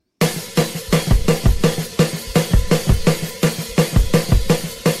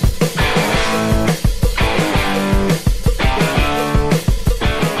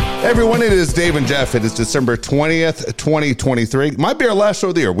420, it is Dave and Jeff. It is December 20th, 2023. Might be our last show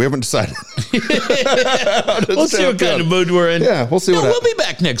of the year. We haven't decided. We'll see what kind of mood we're in. Yeah, we'll see. We'll be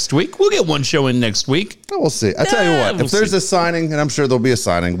back next week. We'll get one show in next week. We'll see. I tell you what, if there's a signing, and I'm sure there'll be a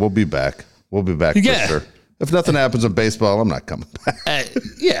signing, we'll be back. We'll be back for sure. If nothing happens with baseball, I'm not coming back.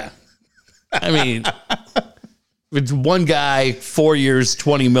 Yeah. I mean, it's one guy, 4 years,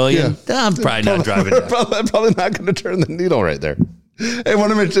 20 million. Yeah. I'm probably not driving that. Probably not going to turn the needle right there. Hey, I want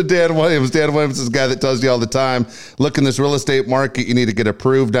to mention Dan Williams. Dan Williams is the guy that tells you all the time, look, in this real estate market, you need to get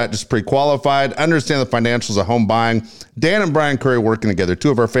approved, not just pre-qualified. Understand the financials of home buying. Dan and Brian Curry working together, two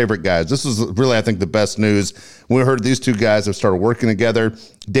of our favorite guys. This was really, I think, the best news when we heard these two guys have started working together.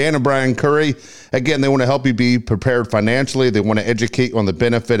 Dan and Brian Curry, again, they want to help you be prepared financially. They want to educate you on the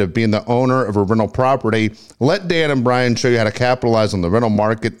benefit of being the owner of a rental property. Let Dan and Brian show you how to capitalize on the rental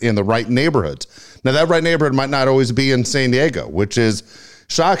market in the right neighborhoods. Now, that right neighborhood might not always be in San Diego, which is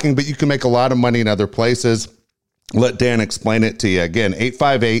shocking, but you can make a lot of money in other places. Let Dan explain it to you. Again,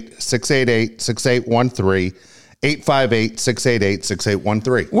 858-688-6813,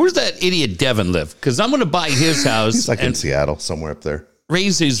 858-688-6813. Where's that idiot Devin live? Because I'm going to buy his house. He's like in Seattle, somewhere up there.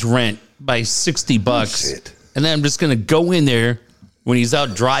 Raise his rent by $60. And then I'm just going to go in there when he's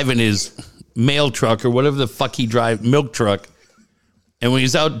out driving his mail truck or whatever the fuck he drives, milk truck. And when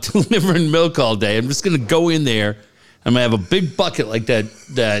he's out delivering milk all day, I'm just going to go in there. I'm going to have a big bucket like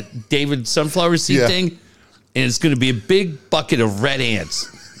that David sunflower seed thing. And it's going to be a big bucket of red ants.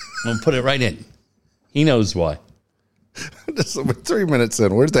 I'm going to put it right in. He knows why. 3 minutes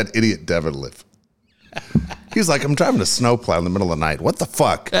in, where's that idiot Devin live? He's like, I'm driving a snowplow in the middle of the night. What the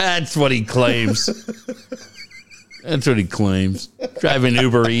fuck? That's what he claims. That's what he claims. Driving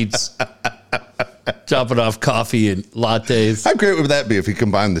Uber Eats. Dropping off coffee and lattes. How great would that be if you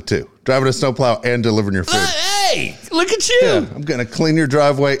combined the two? Driving a snowplow and delivering your food. Hey, look at you. Yeah, I'm going to clean your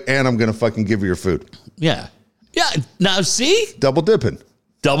driveway and I'm going to fucking give you your food. Yeah. Yeah. Now see? Double dipping.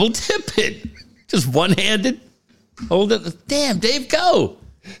 Just one-handed. Hold it. Damn, Dave, go.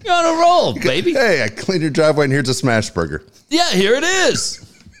 You're on a roll, baby. Hey, I cleaned your driveway and here's a smash burger. Yeah, here it is.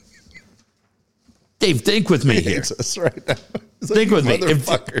 Dave, think with me here. That's right now. Think with me.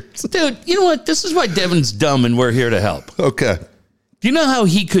 Dude, you know what? This is why Devin's dumb and we're here to help. Okay. Do you know how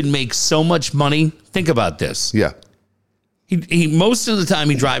he could make so much money? Think about this. Yeah. He most of the time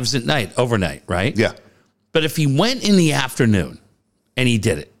he drives at night, overnight, right? Yeah. But if he went in the afternoon and he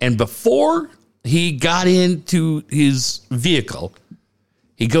did it, and before he got into his vehicle,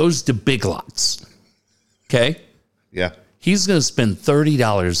 he goes to Big Lots. Okay? Yeah. He's going to spend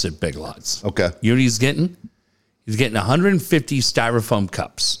 $30 at Big Lots. Okay. You know what he's getting? He's getting 150 styrofoam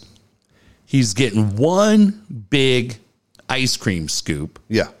cups. He's getting one big ice cream scoop.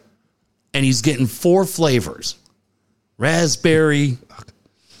 Yeah. And he's getting 4 flavors. Raspberry.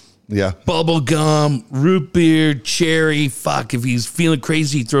 Yeah. Bubble gum, root beer, cherry. Fuck, if he's feeling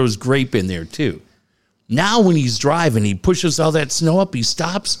crazy, he throws grape in there too. Now when he's driving, he pushes all that snow up, he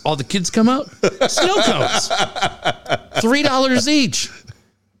stops, all the kids come out. Snow cones. $3 each.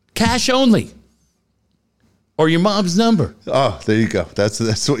 Cash only. Or your mom's number. Oh, there you go. That's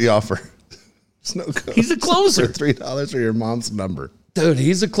what you offer. Snow cones. He's a closer. For $3 or your mom's number. Dude,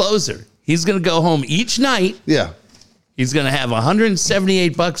 he's a closer. He's going to go home each night. Yeah. He's going to have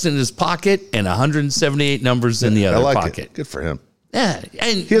 $178 in his pocket and 178 numbers in the other pocket. It. Good for him. Yeah.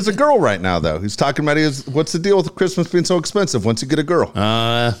 And he has a girl right now, though. He's talking about what's the deal with Christmas being so expensive once you get a girl?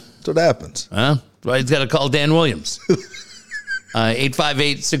 That's what happens. Well, he's got to call Dan Williams.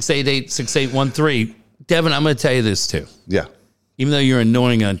 858-688-6813. Devin, I'm going to tell you this, too. Yeah. Even though you're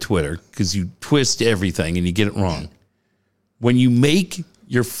annoying on Twitter because you twist everything and you get it wrong. When you make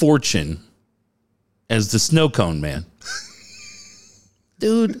your fortune as the snow cone man,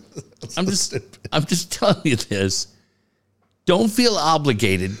 dude, I'm just telling you this. Don't feel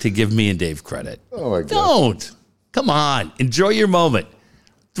obligated to give me and Dave credit. Oh, my God. Don't. Come on. Enjoy your moment.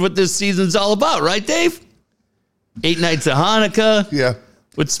 That's what this season's all about, right, Dave? 8 nights of Hanukkah. Yeah.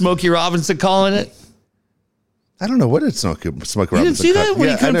 What's Smokey Robinson calling it? I don't know what it's Smokey Robinson. You didn't see that when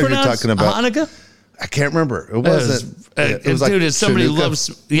he couldn't pronounce Hanukkah? I can't remember. It wasn't. It was like dude, somebody Chinooka.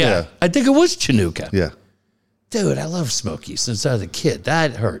 loves. Yeah, I think it was Chinooka. Yeah. Dude, I love Smokey since I was a kid.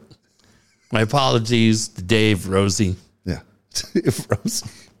 That hurt. My apologies to Dave, Rosie. Yeah. Rosie.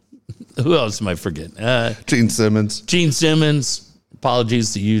 Who else am I forgetting? Gene Simmons. Gene Simmons.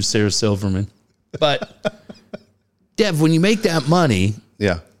 Apologies to you, Sarah Silverman. But, Dev, when you make that money,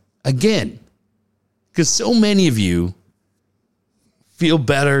 yeah, again, because so many of you feel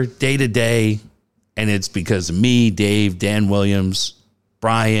better day to day, and it's because of me, Dave, Dan Williams,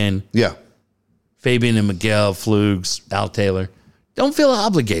 Brian, yeah, Fabian and Miguel, Flugs, Al Taylor. don't feel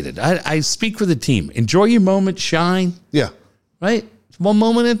obligated. I speak for the team. Enjoy your moment, shine. Yeah. Right? One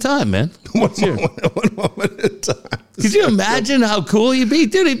moment at a time, man. One moment at a time. Could you imagine how cool he'd be?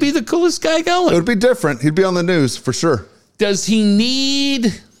 Dude, he'd be the coolest guy It going. would be different. He'd be on the news for sure. Does he need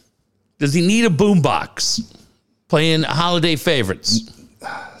a boombox playing holiday favorites?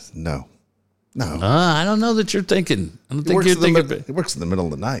 No. I don't know that you're thinking. I don't think you're thinking. He works in the middle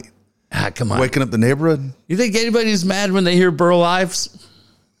of the night. Come on. Waking up the neighborhood? You think anybody's mad when they hear Burl Ives?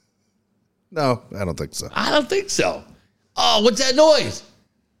 No, I don't think so. I don't think so. Oh, what's that noise?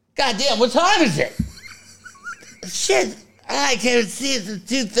 Goddamn, what time is it? Shit, I can't see it.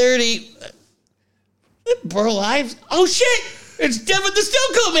 It's 2:30. Burl Ives? Oh, shit, it's Devin the Snow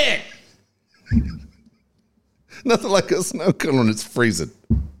Cone Man. Nothing like a snow cone when it's freezing.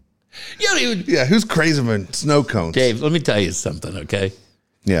 You don't even... Yeah, who's crazy man? Snow cones. Dave, let me tell you something, okay?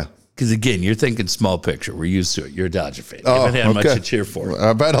 Yeah. Because, again, you're thinking small picture. We're used to it. You're a Dodger fan. You haven't had much to cheer for.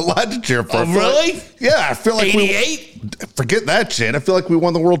 I've had a lot to cheer for. Oh, really? Yeah, I feel like 88? Forget that shit. I feel like we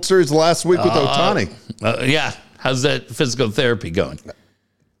won the World Series last week with Ohtani. Yeah. How's that physical therapy going?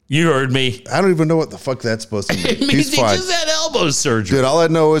 You heard me. I don't even know what the fuck that's supposed to mean. It means He's he fine. just had elbow surgery. Dude, all I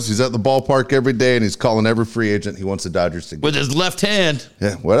know is he's at the ballpark every day and he's calling every free agent he wants the Dodgers to get. With his left hand.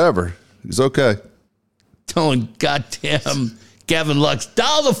 Yeah, whatever. He's okay. Telling goddamn Gavin Lux,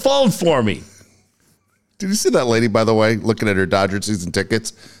 dial the phone for me. Did you see that lady, by the way, looking at her Dodger season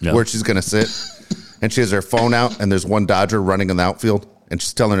tickets, where she's going to sit? And she has her phone out, and there's one Dodger running in the outfield. And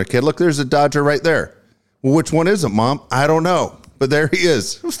she's telling her kid, look, there's a Dodger right there. Well, which one is it, Mom? I don't know. But there he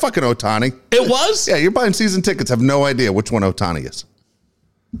is. It was fucking Ohtani. It was? Yeah, you're buying season tickets, have no idea which one Ohtani is.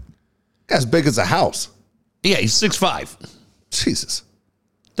 Guy's big as a house. Yeah, he's 6'5". Jesus.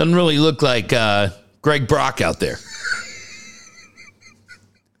 Doesn't really look like Greg Brock out there.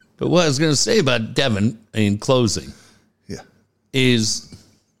 But what I was going to say about Devin in closing is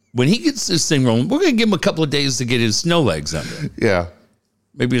when he gets this thing rolling, we're going to give him a couple of days to get his snow legs under him. Yeah.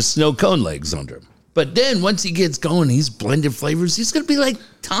 Maybe his snow cone legs under him. But then once he gets going, he's blended flavors. He's going to be like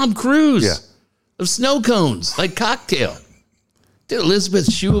Tom Cruise of snow cones, like cocktail. Dude, Elizabeth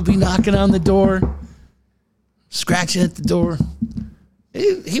Shue will be knocking on the door, scratching at the door.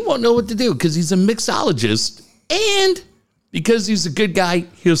 He won't know what to do because he's a mixologist. And because he's a good guy,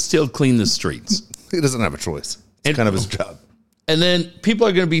 he'll still clean the streets. He doesn't have a choice. It's kind of his job. And then people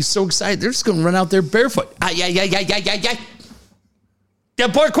are going to be so excited. They're just going to run out there barefoot.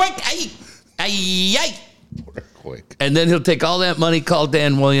 Get board quick. Quick. And then he'll take all that money, call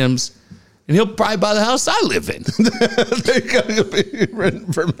Dan Williams, and he'll probably buy the house I live in. There you go. You'll be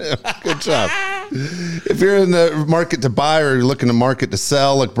renting from him. Good job. If you're in the market to buy or you're looking to market to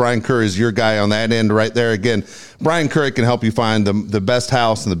sell, look, Brian Curry is your guy on that end right there. Again, Brian Curry can help you find the best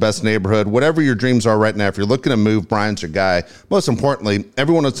house in the best neighborhood. Whatever your dreams are right now, if you're looking to move, Brian's your guy. Most importantly,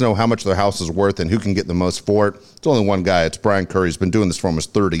 everyone wants to know how much their house is worth and who can get the most for it. It's only one guy. It's Brian Curry. He's been doing this for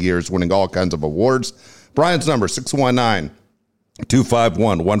almost 30 years, winning all kinds of awards. Brian's number, 619-251-1588,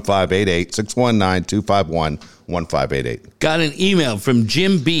 619-251-1588. Got an email from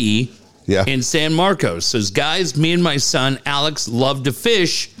Jim B. in San Marcos. Says, guys, me and my son, Alex, love to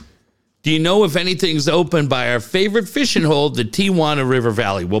fish. Do you know if anything's open by our favorite fishing hole, the Tijuana River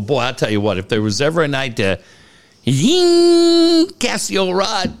Valley? Well, boy, I'll tell you what, if there was ever a night to cast the old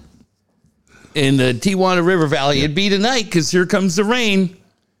rod in the Tijuana River Valley, it'd be tonight because here comes the rain.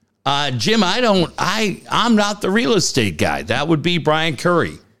 Jim, I'm not the real estate guy. That would be Brian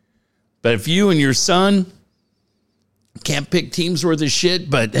Curry. But if you and your son can't pick teams worth of shit,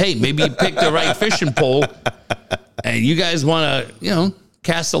 but hey, maybe you pick the right fishing pole and you guys want to,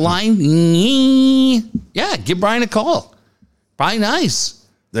 cast a line. Yeah, give Brian a call. Probably nice.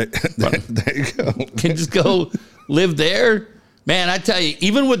 There you go. Can just go live there. Man, I tell you,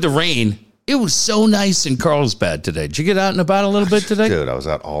 even with the rain, it was so nice in Carlsbad today. Did you get out and about a little bit today? Dude, I was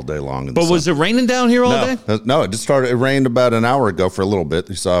out all day long. But was it raining down here all day? No, it just started. It rained about an hour ago for a little bit.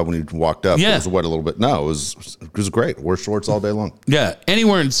 You saw when you walked up. Yeah. It was wet a little bit. No, it was great. Wore shorts all day long. Yeah,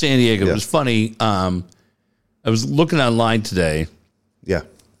 anywhere in San Diego. It was funny. I was looking online today. Yeah.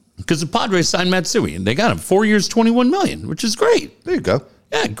 Because the Padres signed Matsui, and they got him 4 years, $21 million, which is great. There you go.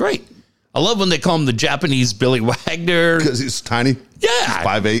 Yeah, great. I love when they call him the Japanese Billy Wagner. Because he's tiny. Yeah.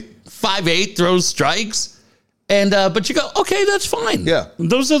 5'8". 5'8", throws strikes. And but you go, okay, that's fine. Yeah.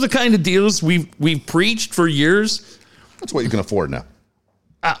 Those are the kind of deals we've preached for years. That's what you can afford now.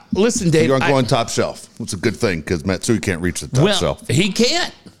 Listen, Dave. You're going top shelf. It's a good thing because Matsui can't reach the top shelf. He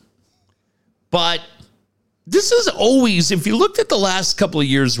can't. But this is always, if you looked at the last couple of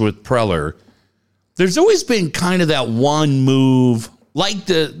years with Preller, there's always been kind of that one move, like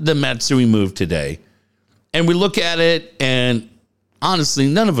the Matsui move today. And we look at it and honestly,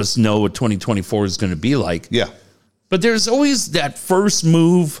 none of us know what 2024 is going to be like. Yeah. But there's always that first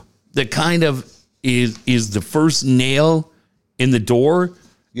move that kind of is the first nail in the door.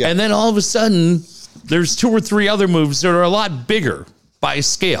 Yeah. And then all of a sudden, there's 2 or 3 other moves that are a lot bigger by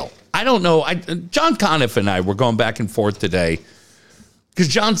scale. I don't know. John Conniff and I were going back and forth today because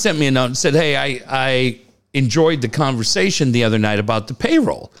John sent me a note and said, hey, I enjoyed the conversation the other night about the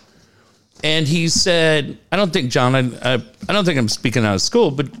payroll. And he said, I don't think, John, I don't think I'm speaking out of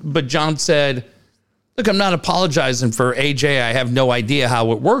school, but John said, look, I'm not apologizing for AJ. I have no idea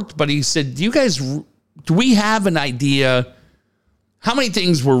how it worked. But he said, do we have an idea how many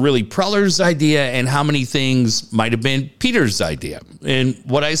things were really Preller's idea and how many things might have been Peter's idea? And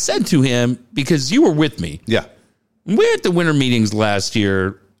what I said to him, because you were with me. Yeah. We were at the winter meetings last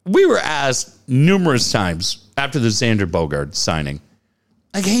year. We were asked numerous times after the Xander Bogaerts signing,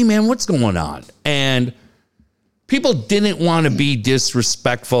 like, hey, man, what's going on? And people didn't want to be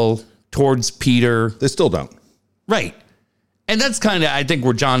disrespectful towards Peter. They still don't. Right. And that's kind of, I think,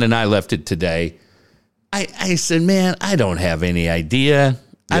 where John and I left it today. I said, man, I don't have any idea.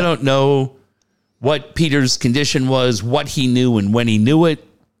 Yeah. I don't know what Peter's condition was, what he knew and when he knew it,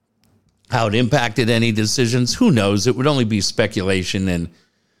 how it impacted any decisions. Who knows? It would only be speculation. And,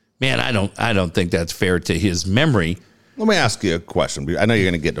 man, I don't think that's fair to his memory. Let me ask you a question. I know you're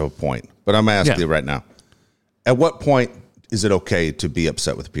going to get to a point, but I'm asking you right now. At what point is it okay to be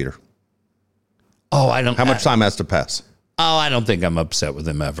upset with Peter? Oh, I don't. How much time has to pass? Oh, I don't think I'm upset with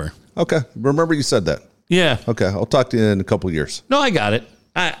him ever. Okay. Remember you said that. Yeah. Okay. I'll talk to you in a couple of years. No, I got it.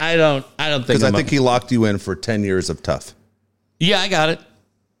 I don't think because I think he locked you in for 10 years of tough. Yeah, I got it.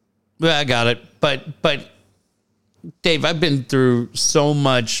 Yeah, I got it. But Dave, I've been through so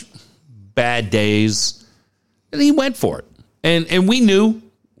much bad days, and he went for it. And we knew,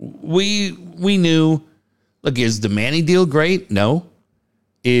 we knew. Look, is the Manny deal great? No.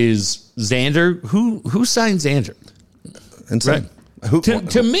 Is Xander who signed Xander? Insane. Right.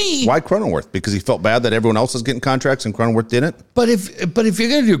 To me, why Cronenworth? Because he felt bad that everyone else was getting contracts and Cronenworth didn't. But if you're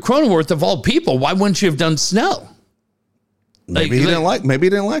going to do Cronenworth of all people, why wouldn't you have done Snell? Maybe he didn't like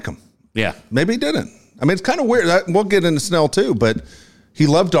him. Yeah, maybe he didn't. I mean, it's kind of weird. We'll get into Snell too, but he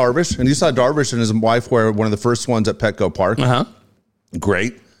loved Darvish, and you saw Darvish and his wife were one of the first ones at Petco Park.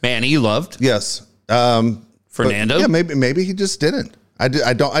 Great. Man, he loved. Yes. Fernando. Yeah, maybe he just didn't. I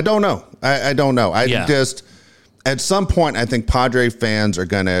don't know. I don't know. Just at some point, I think Padre fans are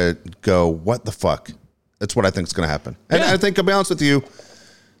going to go, what the fuck? That's what I think is going to happen. And I think, I'll be honest with you,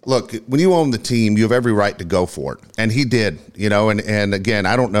 look, when you own the team, you have every right to go for it. And he did, and again,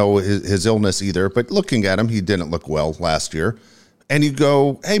 I don't know his illness either, but looking at him, he didn't look well last year. And you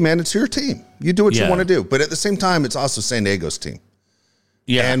go, hey, man, it's your team. You do what you want to do. But at the same time, it's also San Diego's team.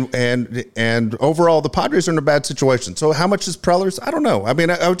 Yeah. And overall, the Padres are in a bad situation. So how much is Preller's? I don't know. I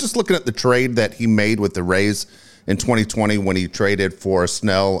mean, I was just looking at the trade that he made with the Rays in 2020 when he traded for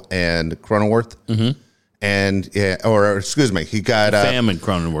Snell and Cronenworth. Mm-hmm. And he got Pham and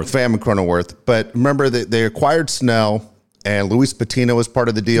Cronenworth. But remember that they acquired Snell, and Luis Patino was part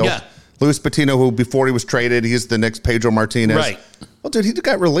of the deal. Yeah. Luis Patino, who before he was traded, he's the next Pedro Martinez. Right. Well, dude, he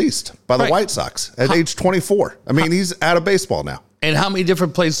got released by the White Sox at age 24. I mean, he's out of baseball now. And how many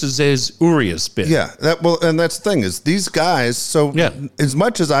different places has Urias been? Yeah. And that's the thing is these guys. So as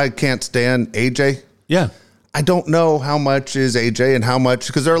much as I can't stand AJ. Yeah. I don't know how much is AJ and how much,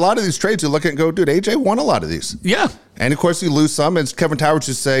 because there are a lot of these trades you look at and go, dude, AJ won a lot of these. Yeah. And of course you lose some. And Kevin Towers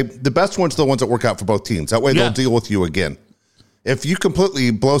just say the best ones are the ones that work out for both teams. That way they'll deal with you again. If you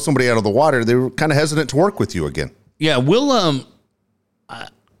completely blow somebody out of the water, they're kind of hesitant to work with you again. Yeah.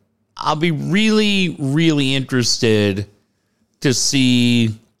 I'll be really, really interested to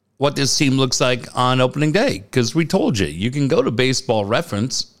see what this team looks like on opening day. Because we told you can go to Baseball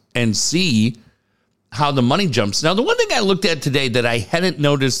Reference and see how the money jumps. Now, the one thing I looked at today that I hadn't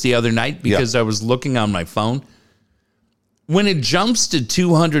noticed the other night because I was looking on my phone, when it jumps to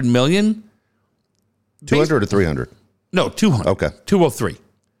 200 million, 200 or 300? No, 200. Okay. 203.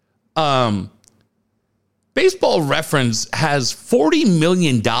 Baseball Reference has $40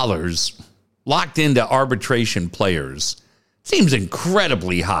 million locked into arbitration players. Seems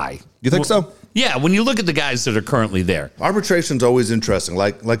incredibly high. You think so? Yeah, when you look at the guys that are currently there. Arbitration's always interesting.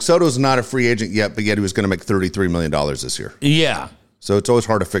 Like Soto's not a free agent yet, but yet he was going to make $33 million this year. Yeah. So it's always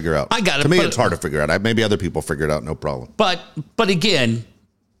hard to figure out. I got it. To me, it's hard to figure out. Maybe other people figure it out, no problem. But again,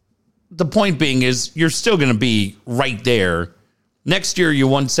 the point being is you're still going to be right there. Next year, you're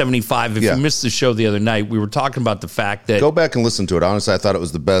 175. If you missed the show the other night, we were talking about the fact that... Go back and listen to it. Honestly, I thought it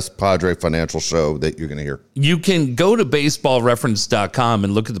was the best Padre financial show that you're going to hear. You can go to baseballreference.com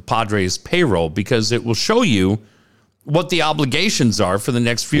and look at the Padres payroll because it will show you what the obligations are for the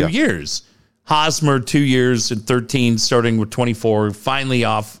next few years. Hosmer, 2 years and 13, starting with 24, finally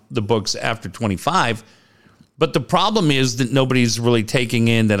off the books after 25. But the problem is that nobody's really taking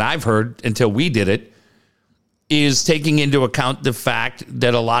in, that I've heard until we did it, is taking into account the fact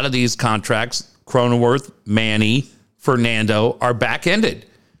that a lot of these contracts, Cronenworth, Manny, Fernando, are back-ended.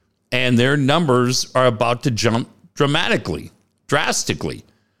 And their numbers are about to jump drastically,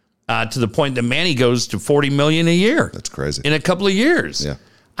 to the point that Manny goes to $40 million a year. That's crazy. In a couple of years. Yeah.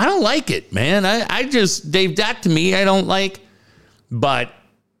 I don't like it, man. I just, Dave, that to me, I don't like. But,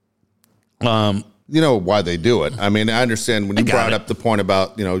 you know why they do it. I mean, I understand when you brought up the point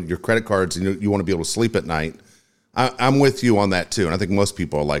about, your credit cards and you want to be able to sleep at night. I'm with you on that too. And I think most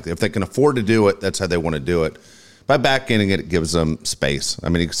people are like, if they can afford to do it, that's how they want to do it. By back-ending it, it gives them space. I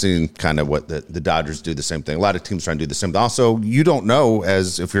mean, you've seen kind of what the Dodgers do the same thing. A lot of teams try and do the same thing. Also, you don't know,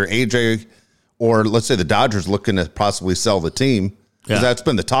 as if you're AJ or let's say the Dodgers looking to possibly sell the team, because that's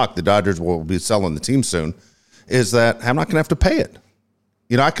been the talk. The Dodgers will be selling the team soon, is that I'm not going to have to pay it.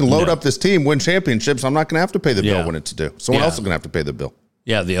 I can load up this team, win championships. I'm not going to have to pay the bill when it's due. Someone else is going to have to pay the bill.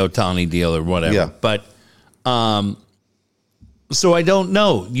 Yeah, the Ohtani deal or whatever. Yeah. But so I don't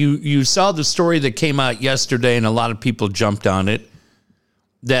know. You saw the story that came out yesterday, and a lot of people jumped on it,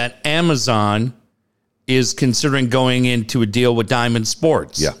 that Amazon is considering going into a deal with Diamond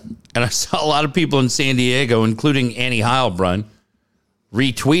Sports. Yeah. And I saw a lot of people in San Diego, including Annie Heilbrunn,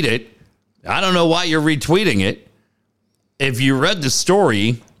 retweet it. I don't know why you're retweeting it. If you read the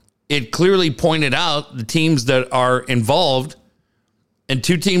story, it clearly pointed out the teams that are involved, and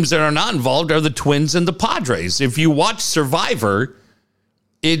two teams that are not involved are the Twins and the Padres. If you watch Survivor,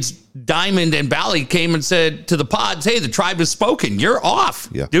 it's Diamond and Bally came and said to the Pods, hey, the tribe has spoken. You're off.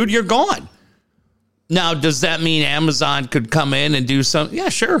 Yeah. Dude, you're gone. Now, does that mean Amazon could come in and do something? Yeah,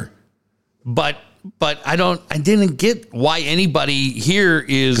 sure. But I didn't get why anybody here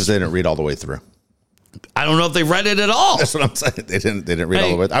is, because they didn't read all the way through. I don't know if they read it at all. That's what I'm saying. They didn't read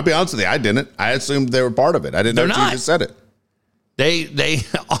all the way. I'll be honest with you, I didn't. I assumed they were part of it. I didn't know until you just said it. They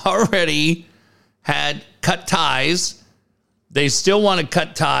already had cut ties. They still want to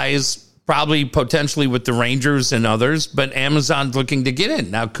cut ties, probably potentially with the Rangers and others, but Amazon's looking to get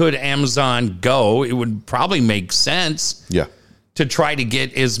in. Now, could Amazon go? It would probably make sense to try to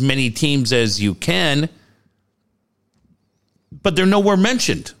get as many teams as you can, but they're nowhere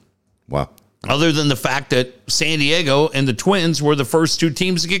mentioned. Wow. Other than the fact that San Diego and the Twins were the first two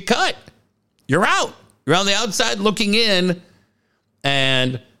teams to get cut. You're out. You're on the outside looking in.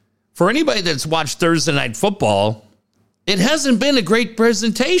 And for anybody that's watched Thursday Night Football, it hasn't been a great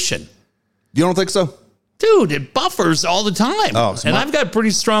presentation. You don't think so? Dude, it buffers all the time. Oh, and I've got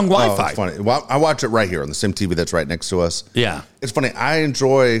pretty strong Wi-Fi. Oh, it's funny. Well, I watch it right here on the same TV that's right next to us. Yeah. It's funny. I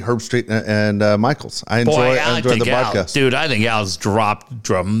enjoy Herb Street and Michaels. I enjoy the podcast. Dude, I think Al's dropped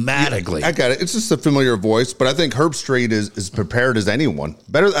dramatically. Yeah, I got it. It's just a familiar voice, but I think Herb Street is prepared as anyone.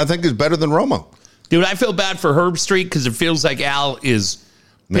 I think he's better than Romo. Dude, I feel bad for Herb Street because it feels like Al is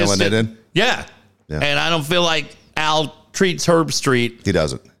mailing it in. Yeah. And I don't feel like Al treats Herb Street. He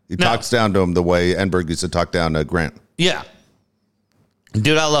doesn't. He talks down to him the way Enberg used to talk down to Grant. Yeah.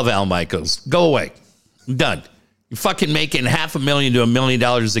 Dude, I love Al Michaels. Go away. I'm done. You're fucking making $500,000 to $1 million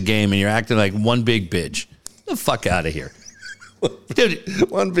a game, and you're acting like one big bitch. Get the fuck out of here. Dude.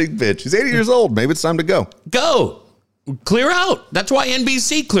 One big bitch. He's 80 years old. Maybe it's time to go. Go. Clear out. That's why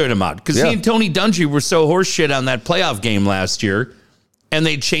NBC cleared him out. Because he and Tony Dungy were so horseshit on that playoff game last year, and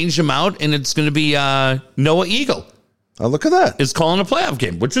they changed him out, and it's going to be Noah Eagle. Oh, look at that. Is calling a playoff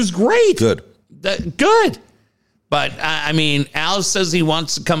game, which is great. Good. Good. But, I mean, Al says he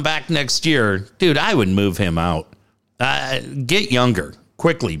wants to come back next year. Dude, I would move him out. Get younger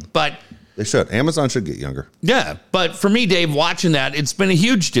quickly. But they should. Amazon should get younger. Yeah. But for me, Dave, watching that, it's been a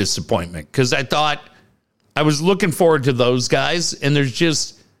huge disappointment because I thought I was looking forward to those guys. And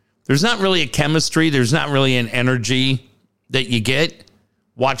there's not really a chemistry. There's not really an energy that you get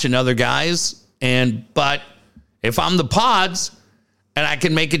watching other guys. But if I'm the Pods and I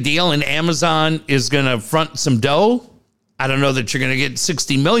can make a deal and Amazon is going to front some dough, I don't know that you're going to get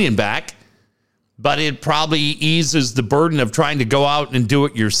 $60 million back, but it probably eases the burden of trying to go out and do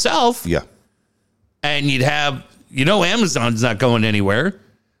it yourself. Yeah. And you'd have, Amazon's not going anywhere.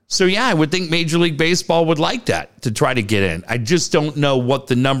 So, yeah, I would think Major League Baseball would like that to try to get in. I just don't know what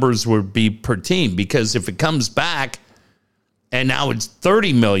the numbers would be per team, because if it comes back and now it's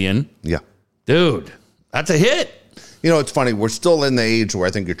 $30 million, dude, that's a hit. It's funny. We're still in the age where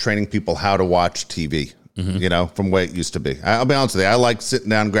I think you're training people how to watch TV, from the way it used to be. I'll be honest with you. I like sitting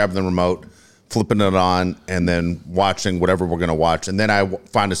down, grabbing the remote, flipping it on, and then watching whatever we're going to watch. And then I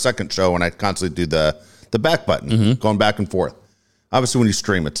find a second show, and I constantly do the the back button, going back and forth. Obviously, when you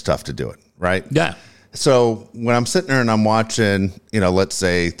stream, it's tough to do it, right? Yeah. So when I'm sitting there and I'm watching, let's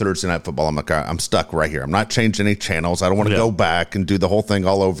say Thursday Night Football, I'm like, all right, I'm stuck right here. I'm not changing any channels. I don't want to go back and do the whole thing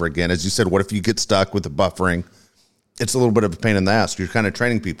all over again. As you said, what if you get stuck with the buffering? It's a little bit of a pain in the ass. You're kind of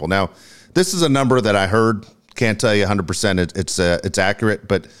training people. Now, this is a number that I heard. Can't tell you 100% it's accurate,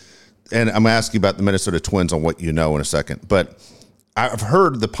 and I'm going to ask you about the Minnesota Twins on what you know in a second. But I've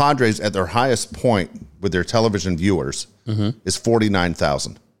heard the Padres at their highest point with their television viewers is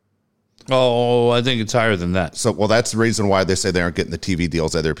 49,000. Oh, I think it's higher than that. So, well, that's the reason why they say they aren't getting the TV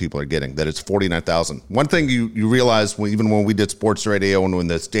deals that other people are getting, that it's 49,000. One thing you realize, even when we did sports radio and when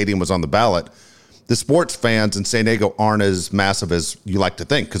the stadium was on the ballot, the sports fans in San Diego aren't as massive as you like to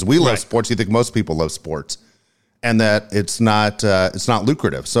think, because we love sports. You think most people love sports, and that it's not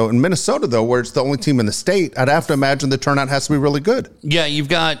lucrative. So in Minnesota, though, where it's the only team in the state, I'd have to imagine the turnout has to be really good. Yeah, you've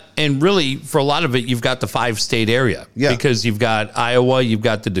got, and really for a lot of it, you've got the 5-state area. Yeah. Because you've got Iowa, you've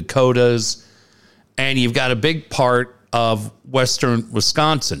got the Dakotas, and you've got a big part of western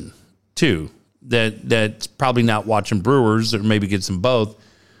Wisconsin, too, that's probably not watching Brewers, or maybe gets them both.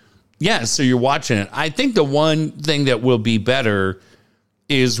 Yeah, so you're watching it. I think the one thing that will be better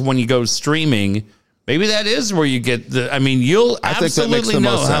is when you go streaming. Maybe that is where you get the. I mean, you'll absolutely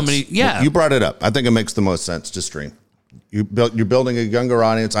know how many. Yeah, you brought it up. I think it makes the most sense to stream. You're building a younger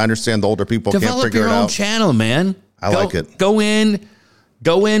audience. I understand the older people can't figure it out. Develop your own channel, man. I like it. Go in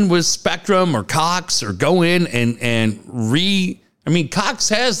with Spectrum or Cox, or go in and I mean, Cox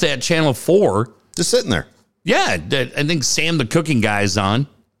has that channel 4 just sitting there. Yeah, I think Sam the cooking guy's on,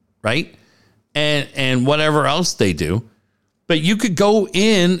 right? And whatever else they do. But you could go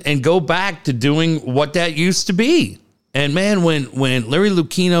in and go back to doing what that used to be. And man, when Larry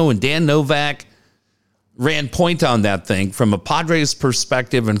Lucchino and Dan Novak ran point on that thing from a Padres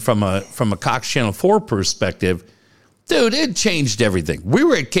perspective and from a Cox Channel 4 perspective, dude, it changed everything. We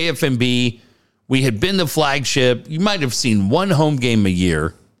were at KFMB. We had been the flagship. You might have seen one home game a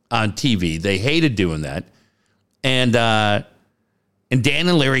year on TV. They hated doing that. And Dan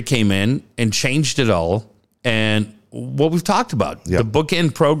and Larry came in and changed it all. And what we've talked about, the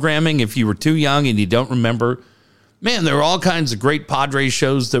bookend programming, if you were too young and you don't remember, man, there were all kinds of great Padres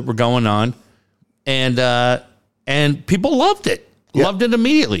shows that were going on. And people loved it. Loved it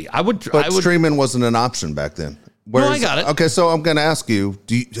immediately. But streaming wasn't an option back then. No, I got it. Okay, so I'm going to ask you,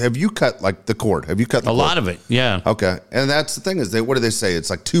 have you cut like the cord? Have you cut the cord? A lot of it, yeah. Okay, and that's the thing is, what do they say?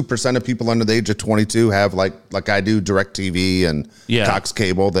 It's like 2% of people under the age of 22 have like I do DirecTV and Cox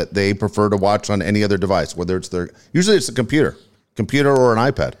Cable that they prefer to watch on any other device, whether it's usually it's a computer or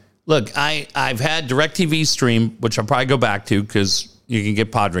an iPad. Look, I've had DirecTV stream, which I'll probably go back to because you can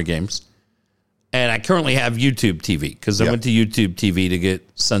get Padre games. And I currently have YouTube TV because I went to YouTube TV to get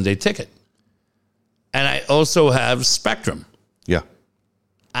Sunday Ticket. And I also have Spectrum. Yeah.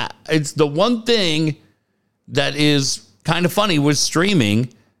 It's the one thing that is kind of funny with streaming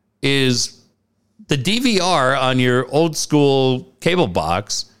is the DVR on your old school cable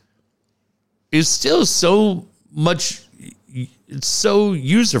box is still so much, it's so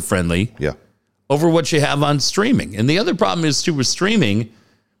user friendly over what you have on streaming. And the other problem is too with streaming,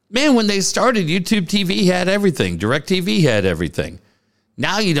 man, when they started, YouTube TV had everything. DirecTV had everything.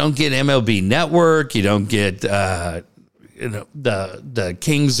 Now you don't get MLB Network. You don't get the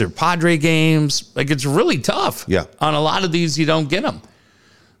Kings or Padre games. Like, it's really tough. Yeah. On a lot of these, you don't get them.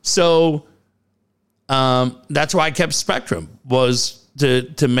 So that's why I kept Spectrum, was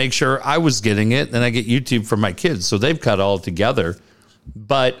to make sure I was getting it. Then I get YouTube for my kids. So they've cut all together.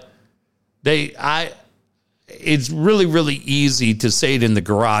 But it's really, really easy to say it in the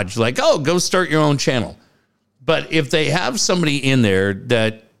garage, like, oh, go start your own channel. But if they have somebody in there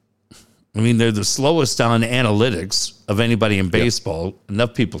that, I mean, they're the slowest on analytics of anybody in baseball.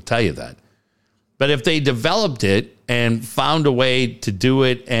 Enough people tell you that. But if they developed it and found a way to do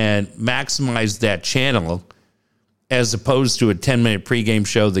it and maximize that channel, as opposed to a 10-minute pregame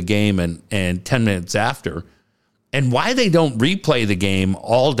show, the game, and 10 minutes after, and why they don't replay the game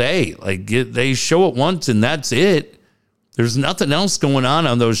all day. Like, they show it once and that's it. There's nothing else going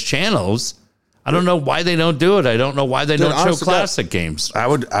on those channels. I don't know why they don't do it. I don't know why they don't show classic games. I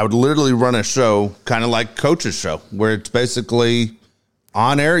would literally run a show kind of like Coach's show, where it's basically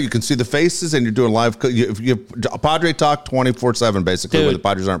on air. You can see the faces and you're doing live. You Padre talk 24/7, basically, where the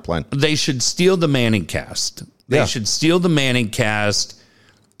Padres aren't playing. They should steal the Manning cast. They should steal the Manning cast,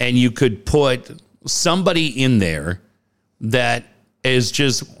 and you could put somebody in there that is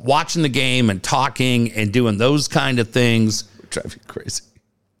just watching the game and talking and doing those kind of things. Drive you crazy.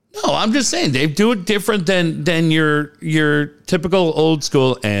 No, I'm just saying they do it different than your typical old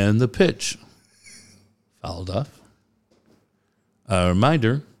school and the pitch. Fouled off. A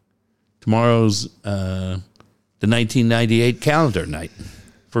reminder, tomorrow's the 1998 calendar night.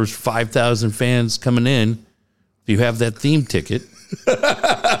 First 5,000 fans coming in. If you have that theme ticket, you're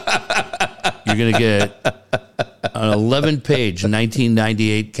going to get an 11-page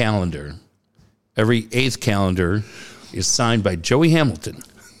 1998 calendar. Every 8th calendar is signed by Joey Hamilton.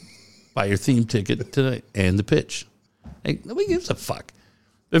 Buy your theme ticket tonight and the pitch. Like, nobody gives a fuck.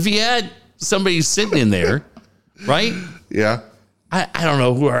 If you had somebody sitting in there, right? Yeah. I don't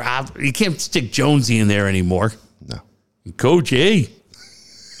know who are out. You can't stick Jonesy in there anymore. No. Coach A.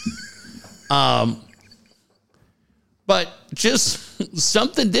 But just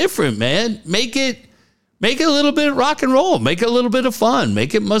something different, man. Make it a little bit of rock and roll. Make it a little bit of fun.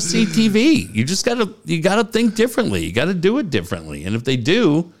 Make it must-see TV. You gotta think differently. You gotta do it differently. And if they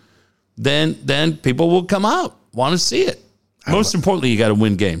do, then people will come out, want to see it. Most importantly, you got to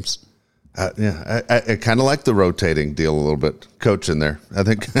win games. I kind of like the rotating deal a little bit. Coach in there, I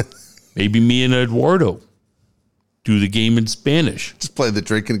think. Maybe me and Eduardo do the game in Spanish. Just play the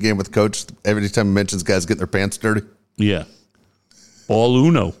drinking game with Coach every time he mentions guys getting their pants dirty. Yeah. All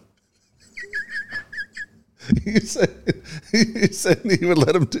uno. He said he would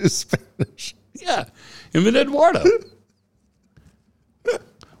let him do Spanish. Yeah. Him and Eduardo.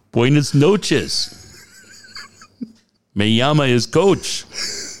 Buenas noches. Me llama is Coach.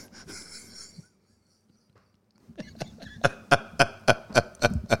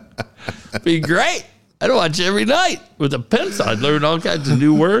 Be great. I'd watch every night with a pencil. I'd learn all kinds of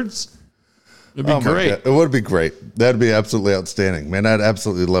new words. It'd be great. It would be great. That'd be absolutely outstanding, man. I'd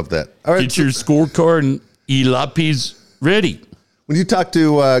absolutely love that. All right, get your scorecard and e-lapis ready. When you talked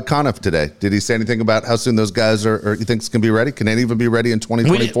to Conniff today, did he say anything about how soon those guys are you think it's going to be ready? Can any of them be ready in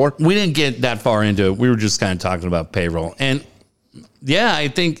 2024? We didn't get that far into it. We were just kind of talking about payroll. And yeah, I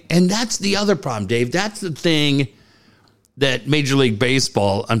think, and that's the other problem, Dave. That's the thing that Major League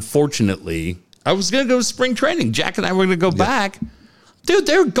Baseball, unfortunately, I was going to go to spring training. Jack and I were going to go back. Dude,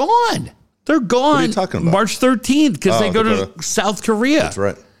 they're gone. They're gone. What are you talking about? March 13th because they go to South Korea. That's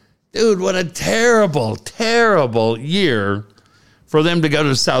right. Dude, what a terrible, terrible year for them to go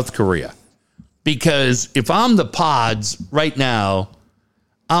to South Korea. Because if I'm the Pods right now,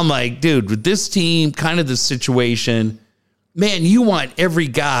 I'm like, dude, with this team, kind of the situation, man, you want every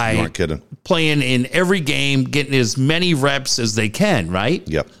guy You aren't kidding. playing in every game, getting as many reps as they can, right?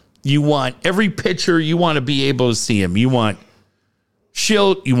 Yep. You want every pitcher, you want to be able to see him. You want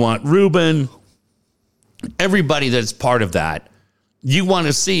Schilt, you want Ruben, everybody that's part of that. You want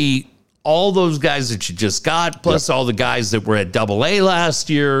to see all those guys that you just got, plus all the guys that were at AA last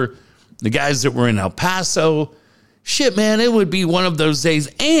year, the guys that were in El Paso. Shit, man, it would be one of those days.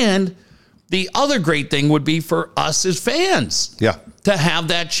 And the other great thing would be for us as fans. Yeah. To have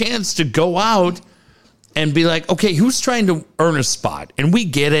that chance to go out and be like, okay, who's trying to earn a spot? And we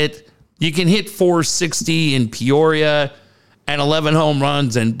get it. You can hit 460 in Peoria and 11 home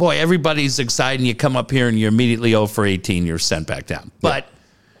runs. And boy, everybody's excited. And you come up here and you're immediately 0 for 18. You're sent back down.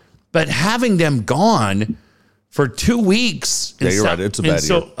 But having them gone for 2 weeks. Yeah, you're right. It's a bad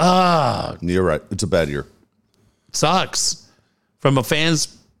year. You're right. It's a bad year. Sucks from a fan's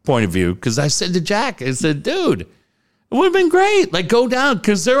point of view. Because I said to Jack, I said, dude, it would have been great. Like, go down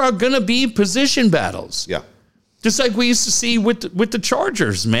because there are going to be position battles. Yeah. Just like we used to see with the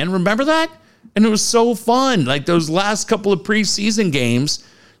Chargers, man. Remember that? And it was so fun. Like those last couple of preseason games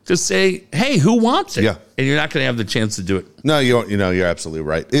to say, hey, who wants it? Yeah. And you're not going to have the chance to do it. No, you're absolutely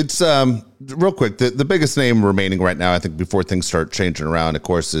right. It's real quick. The biggest name remaining right now, I think, before things start changing around, of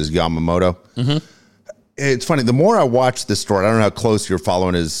course, is Yamamoto. Mm-hmm. It's funny. The more I watch this story, I don't know how close you're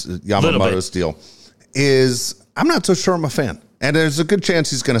following his Yamamoto's deal, is I'm not so sure I'm a fan. And there's a good chance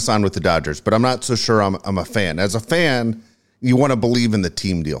he's going to sign with the Dodgers, but I'm not so sure I'm a fan. As a fan, you want to believe in the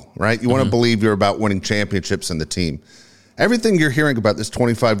team deal, right? You want to believe you're about winning championships in the team. Everything you're hearing about this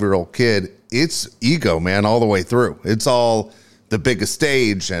 25-year-old kid, it's ego, man, all the way through. It's all the biggest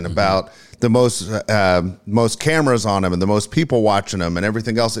stage and about the most cameras on him and the most people watching him and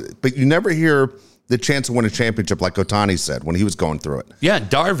everything else. But you never hear the chance to win a championship like Ohtani said when he was going through it. Yeah,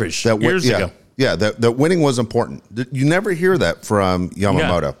 Darvish years ago. Yeah, that winning was important. You never hear that from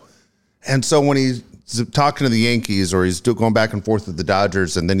Yamamoto. Yeah. And so when he's talking to the Yankees or he's going back and forth with the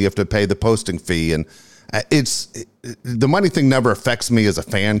Dodgers and then you have to pay the posting fee and the money thing never affects me as a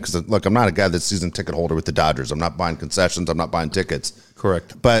fan because, look, I'm not a guy that's season ticket holder with the Dodgers. I'm not buying concessions. I'm not buying tickets.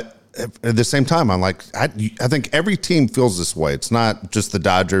 Correct. But at the same time, I'm like, I think every team feels this way. It's not just the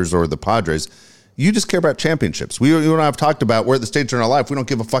Dodgers or the Padres. You just care about championships. You and I have talked about we're at the stage in our life. We don't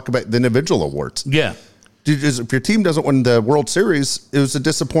give a fuck about the individual awards. Yeah. If your team doesn't win the World Series, it was a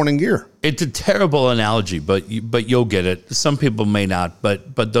disappointing year. It's a terrible analogy, but you'll get it. Some people may not,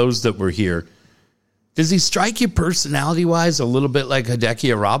 but those that were here. Does he strike you personality-wise a little bit like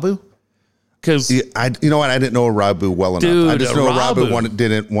Hideki Arabu? Because you know what? I didn't know Arabu well enough. Dude, I just know Arabu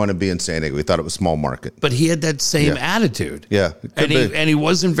didn't want to be in San Diego. He thought it was small market. But he had that same attitude. Yeah. And he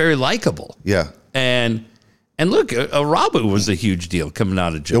wasn't very likable. Yeah. And look, Arabu was a huge deal coming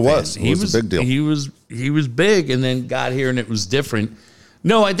out of Japan. It was a big deal. He was big and then got here and it was different.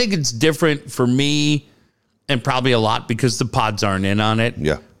 No, I think it's different for me and probably a lot because the Pods aren't in on it.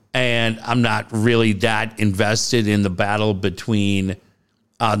 Yeah. And I'm not really that invested in the battle between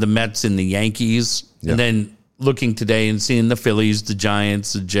the Mets and the Yankees. Yeah. And then looking today and seeing the Phillies, the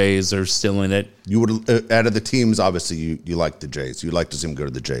Giants, the Jays are still in it. You would, out of the teams, obviously, you like the Jays. You'd like to see him go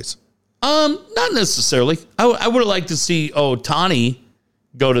to the Jays. Not necessarily. I would have liked to see Ohtani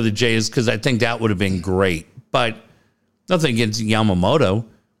go to the Jays because I think that would have been great. But nothing against Yamamoto.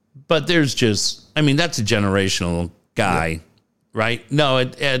 But there's just, I mean, that's a generational guy, right? No,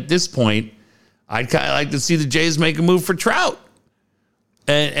 at this point, I'd kind of like to see the Jays make a move for Trout.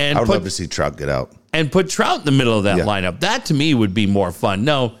 And I would love to see Trout get out. And put Trout in the middle of that lineup. That, to me, would be more fun.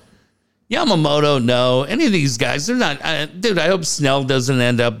 No, Yamamoto, no. Any of these guys, they're not. Dude, I hope Snell doesn't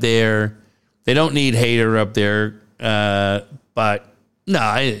end up there. They don't need Hader up there. But, no,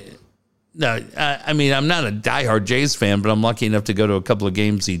 I mean, I'm not a diehard Jays fan, but I'm lucky enough to go to a couple of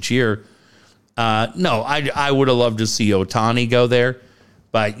games each year. No, I would have loved to see Ohtani go there.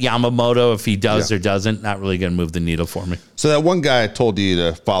 But Yamamoto, if he does or doesn't, not really going to move the needle for me. So that one guy I told you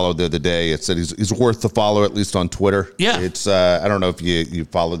to follow the other day, it said he's worth the follow, at least on Twitter. Yeah. It's I don't know if you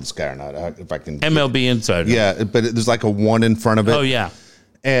follow this guy or not. If I can. MLB Insider. Yeah, but there's like a 1 in front of it. Oh, yeah.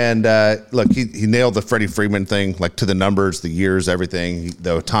 And look, he nailed the Freddie Freeman thing, like to the numbers, the years, everything.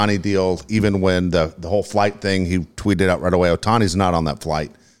 The Ohtani deal, even when the whole flight thing, he tweeted out right away, Ohtani's not on that flight.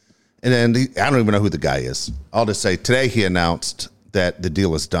 And then I don't even know who the guy is. I'll just say today he announced that the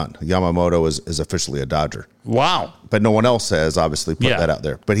deal is done. Yamamoto is officially a Dodger. Wow. But no one else has obviously put that out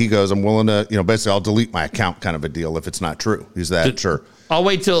there. But he goes, I'm willing to, basically I'll delete my account kind of a deal if it's not true. He's that sure. I'll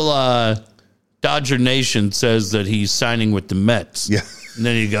wait till Dodger Nation says that he's signing with the Mets. Yeah. And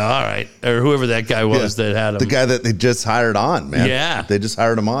then you go, all right. Or whoever that guy was that had him. The guy that they just hired on, man. Yeah. They just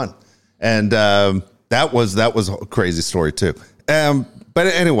hired him on. And that was a crazy story too. But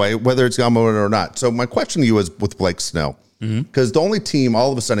anyway, whether it's Yamamoto or not. So my question to you is with Blake Snell. Because the only team,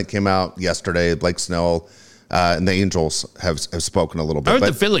 all of a sudden it came out yesterday, Blake Snell and the Angels have spoken a little bit. I heard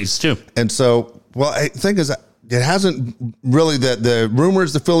the Phillies too. And so, I think is it hasn't really, the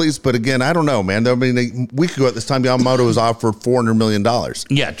rumors, the Phillies, but again, I don't know, man. I mean, a week ago at this time, Yamamoto was offered $400 million.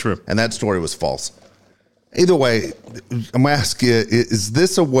 Yeah, true. And that story was false. Either way, I'm going to ask you, is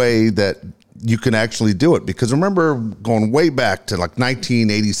this a way that you can actually do it? Because remember going way back to like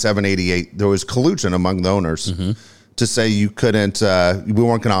 1987, 88, there was collusion among the owners. To say you couldn't, we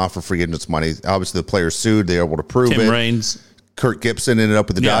weren't going to offer free agents money. Obviously, the players sued. They were able to prove it. Tim Raines. Kurt Gibson ended up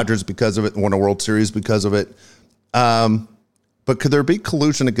with the Dodgers because of it, won a World Series because of it. But could there be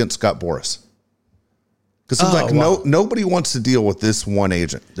collusion against Scott Boras? Because it's nobody wants to deal with this one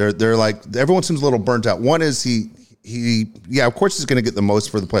agent. They're like, everyone seems a little burnt out. One is he of course he's going to get the most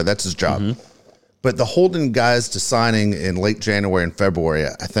for the player. That's his job. But the holding guys to signing in late January and February,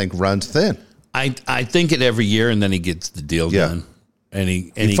 I think, runs thin. I think it every year, and then he gets the deal done. And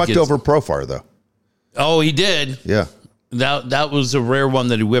he fucked over Profar, though. Oh, he did. Yeah. That was a rare one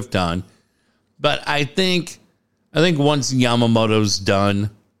that he whiffed on. But I think once Yamamoto's done,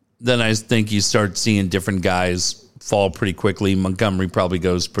 then I think you start seeing different guys fall pretty quickly. Montgomery probably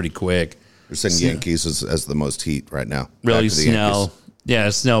goes pretty quick. You're saying Yankees as the most heat right now. Really, Snell. Yankees. Yeah,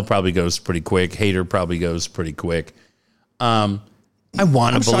 Snell probably goes pretty quick. Hader probably goes pretty quick. I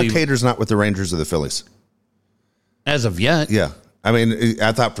want to believe Hader's not with the Rangers or the Phillies as of yet. Yeah, I mean,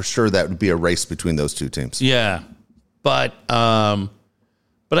 I thought for sure that would be a race between those two teams. Yeah, but I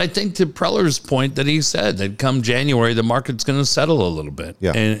think to Preller's point that he said that come January the market's going to settle a little bit.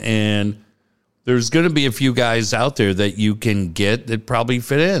 Yeah, and there's going to be a few guys out there that you can get that probably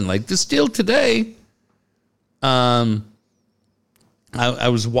fit in. Like this deal today. I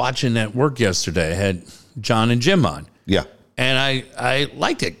was watching at work yesterday. I had John and Jim on. Yeah. And I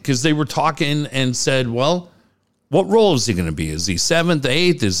liked it because they were talking and said, well, what role is he going to be? Is he 7th,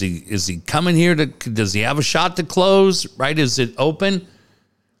 8th? Is he coming here does he have a shot to close? Right? Is it open?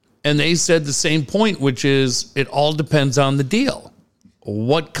 And they said the same point, which is it all depends on the deal.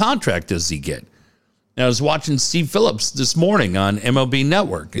 What contract does he get? And I was watching Steve Phillips this morning on MLB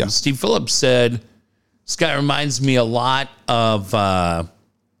Network. And Steve Phillips said, this guy reminds me a lot of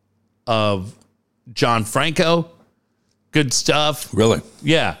John Franco, good stuff. Really?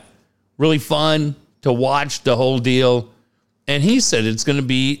 Yeah, really fun to watch the whole deal. And he said it's going to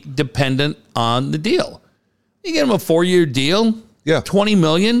be dependent on the deal. You get him a 4-year deal, Yeah. $20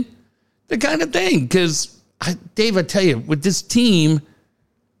 million, the kind of thing. Because, Dave, I tell you, with this team,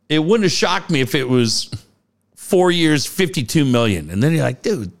 it wouldn't have shocked me if it was 4 years, $52 million. And then you're like,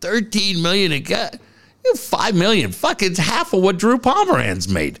 dude, $13 million a guy. $5 million. Fuck, it's half of what Drew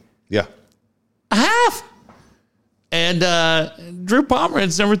Pomeranz made. Yeah. Half. And Drew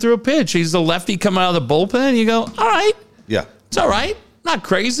Pomeranz never threw a pitch. He's the lefty coming out of the bullpen. You go, all right. Yeah. It's all right. Not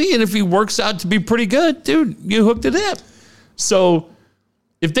crazy. And if he works out to be pretty good, dude, you hooked it up. So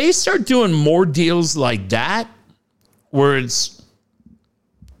if they start doing more deals like that, where it's,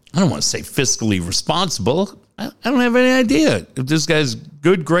 I don't want to say fiscally responsible. I don't have any idea if this guy's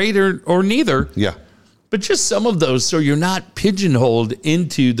good, great, or neither. Yeah. But just some of those, so you're not pigeonholed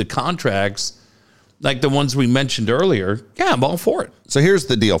into the contracts like the ones we mentioned earlier. Yeah, I'm all for it. So here's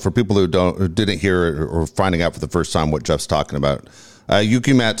the deal for people who didn't hear it or finding out for the first time what Jeff's talking about.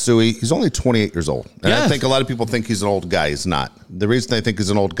 Yuki Matsui, he's only 28 years old. And I think a lot of people think he's an old guy. He's not. The reason they think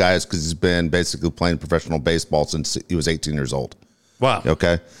he's an old guy is because he's been basically playing professional baseball since he was 18 years old. Wow.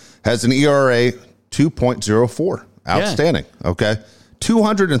 Okay. Has an ERA 2.04. Outstanding. Yeah. Okay.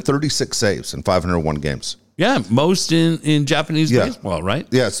 236 saves in 501 games. Yeah, most in Japanese baseball, right?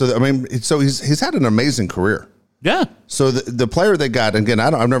 Yeah, so I mean, he's had an amazing career. Yeah. So the player they got, and again,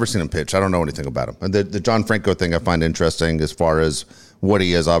 I've never seen him pitch. I don't know anything about him. And the John Franco thing I find interesting as far as what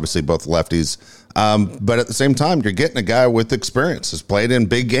he is. Obviously, both lefties, but at the same time, you're getting a guy with experience. Has played in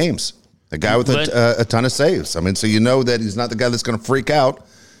big games. A guy with a ton of saves. I mean, so you know that he's not the guy that's going to freak out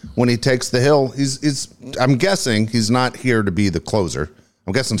when he takes the hill. I'm guessing he's not here to be the closer.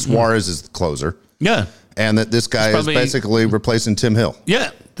 I'm guessing Suarez is the closer. Yeah. And that this guy is basically replacing Tim Hill.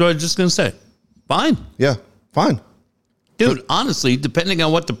 Yeah. So I was just going to say, fine. Yeah, fine. Dude, honestly, depending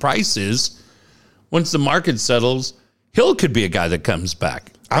on what the price is, once the market settles, Hill could be a guy that comes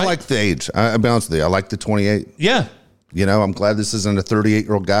back. Right? I like the age. I'll be honest with you. I like the 28. Yeah. You know, I'm glad this isn't a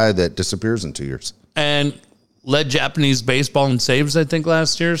 38-year-old guy that disappears in 2 years. And led Japanese baseball in saves, I think,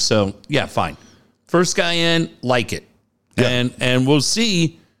 last year. So, yeah, fine. First guy in, like it. Yeah. And we'll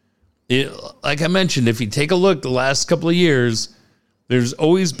see. Like I mentioned, if you take a look the last couple of years, there's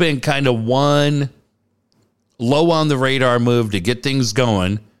always been kind of one low on the radar move to get things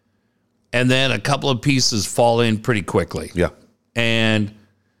going, and then a couple of pieces fall in pretty quickly. Yeah. And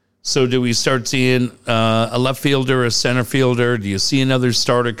so do we start seeing a left fielder, a center fielder? Do you see another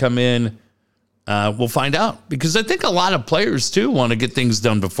starter come in? We'll find out, because I think a lot of players, too, want to get things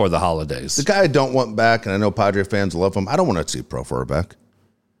done before the holidays. The guy I don't want back, and I know Padre fans love him, I don't want to see Profar back.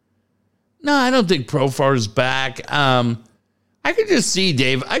 No, I don't think Profar's back. I could just see,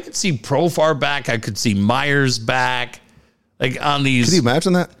 Dave, I could see Profar back. I could see Myers back. Like on these. Could you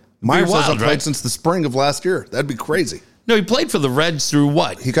imagine that? Myers hasn't played right? since the spring of last year. That'd be crazy. No, he played for the Reds through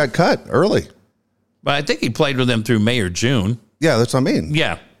what? He got cut early. But I think he played with them through May or June. Yeah, that's what I mean.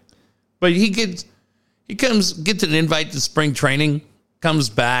 Yeah. But gets an invite to spring training, comes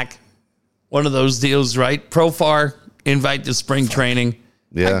back. One of those deals, right? Profar, invite to spring training.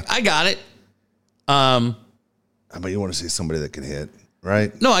 Yeah. I got it. I mean, you want to see somebody that can hit,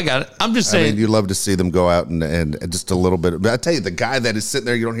 right? No, I got it. I'm just saying. I mean, you'd love to see them go out and just a little bit. But I tell you, the guy that is sitting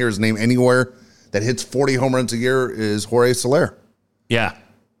there, you don't hear his name anywhere, that hits 40 home runs a year is Jorge Soler. Yeah.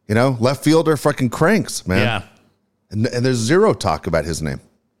 You know, left fielder fucking cranks, man. Yeah. And there's zero talk about his name.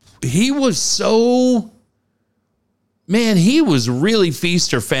 He was he was really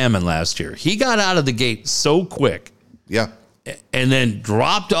feast or famine last year. He got out of the gate so quick. Yeah. And then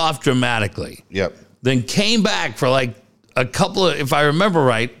dropped off dramatically. Yep. Then came back for like a couple of, if I remember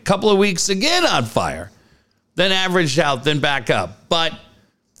right, couple of weeks again on fire. Then averaged out, then back up. But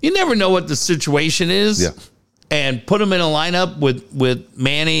you never know what the situation is. Yeah. And put him in a lineup with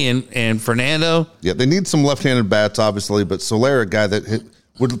Manny and Fernando. Yeah, they need some left-handed bats, obviously, but Soler, a guy that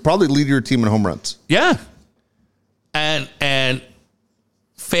would probably lead your team in home runs. Yeah. And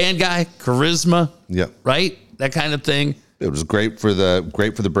fan guy, charisma. Yeah. Right? That kind of thing. It was great for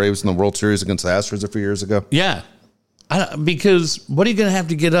the Braves in the World Series against the Astros a few years ago. Yeah. Because what are you going to have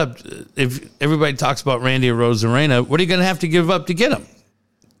to get up if everybody talks about Randy Arozarena? What are you going to have to give up to get him?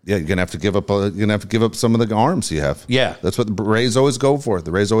 Yeah, you're gonna have to give up some of the arms you have. Yeah, that's what the Rays always go for.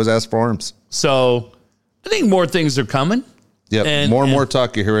 The Rays always ask for arms. So I think more things are coming. Yeah, more and more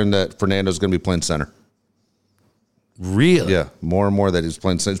talk you're hearing that Fernando's going to be playing center. Really? Yeah, more and more that he's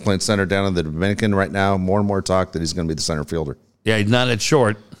playing center down in the Dominican right now. More and more talk that he's going to be the center fielder. Yeah, he's not at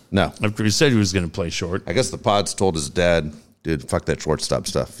short. No, after he said he was going to play short. I guess the Pods told his dad Dude, fuck that shortstop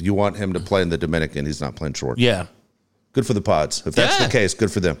stuff. You want him to play in the Dominican, he's not playing short. Yeah. Good for the Pods. If that's the case,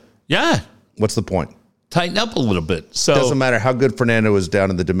 good for them. Yeah. What's the point? Tighten up a little bit. So Doesn't matter how good Fernando is down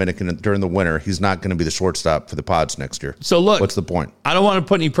in the Dominican during the winter. He's not going to be the shortstop for the Pods next year. So look. What's the point? I don't want to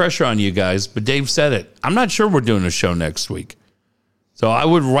put any pressure on you guys, but Dave said it. I'm not sure we're doing a show next week. So I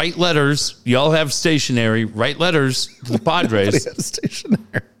would write letters. Y'all have stationery. Write letters to the Padres.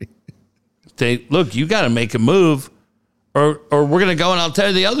 Stationary. Look, you got to make a move, or we're going to go, and I'll tell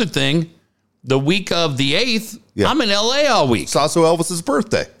you the other thing. The week of the 8th, I'm in L.A. all week. It's also Elvis's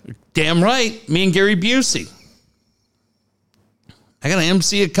birthday. Damn right. Me and Gary Busey. I got to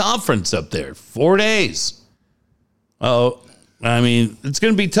MC a conference up there. 4 days. Oh, I mean, it's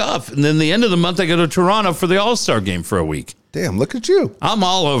going to be tough. And then the end of the month, I go to Toronto for the All-Star game for a week. Damn, look at you. I'm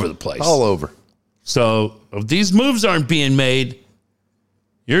all over the place. All over. So if these moves aren't being made,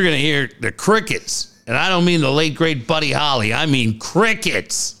 you're going to hear the crickets. And I don't mean the late, great Buddy Holly. I mean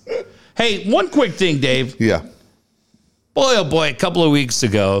crickets. Hey, one quick thing, Dave. Yeah. Boy, oh boy, a couple of weeks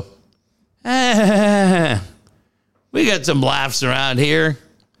ago, we got some laughs around here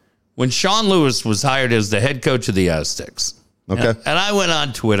when Sean Lewis was hired as the head coach of the Aztecs. Okay. And I went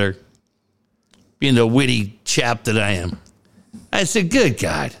on Twitter, being the witty chap that I am. I said, good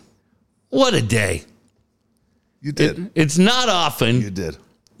God, what a day. You did. It's not often You did.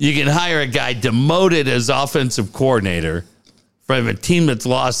 you can hire a guy demoted as offensive coordinator from a team that's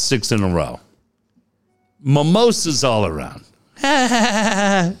lost 6 in a row. Mimosas all around.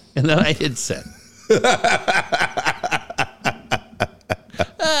 And then I hit send.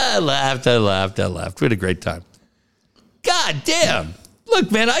 I laughed. We had a great time. God damn.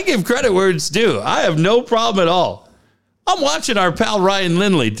 Look, man, I give credit where it's due. I have no problem at all. I'm watching our pal Ryan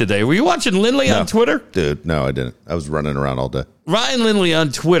Lindley today. Were you watching Lindley on Twitter? Dude, no, I didn't. I was running around all day. Ryan Lindley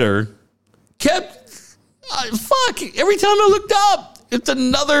on Twitter kept, every time I looked up, it's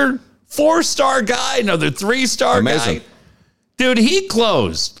another 4-star guy, another 3-star guy. Dude, he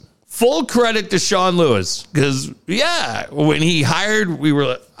closed. Full credit to Sean Lewis. Because, when he hired,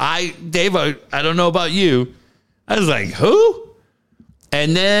 Dave, I don't know about you. I was like, who?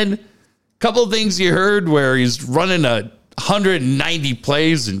 And then a couple of things you heard where he's running 190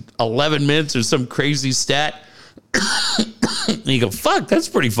 plays in 11 minutes or some crazy stat. And you go, fuck, that's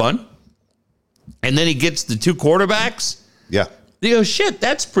pretty fun. And then he gets the 2 quarterbacks. Yeah. You go, shit,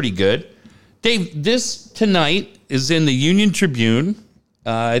 that's pretty good. Dave, this tonight is in the Union Tribune.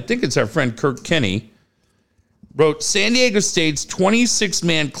 I think it's our friend Kirk Kenny. Wrote, San Diego State's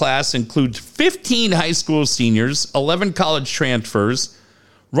 26-man class includes 15 high school seniors, 11 college transfers.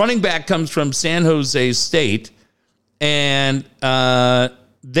 Running back comes from San Jose State. And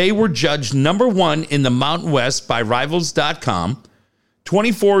they were judged number 1 in the Mountain West by Rivals.com.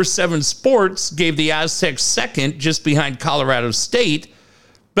 24/7 Sports gave the Aztecs second, just behind Colorado State.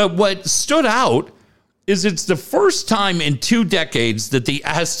 But what stood out is it's the first time in 2 decades that the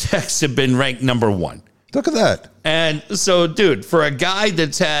Aztecs have been ranked number 1. Look at that. And so, dude, for a guy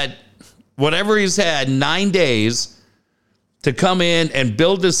that's had whatever he's had 9 days to come in and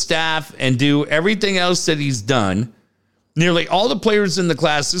build a staff and do everything else that he's done, nearly all the players in the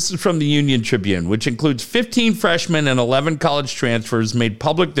class, this is from the Union Tribune, which includes 15 freshmen and 11 college transfers, made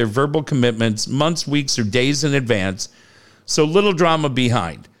public their verbal commitments months, weeks, or days in advance. So little drama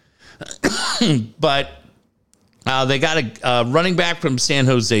behind. But they got a running back from San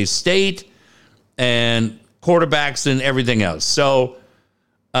Jose State and quarterbacks and everything else. So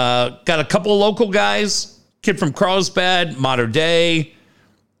got a couple of local guys, kid from Carlsbad, Mater Dei,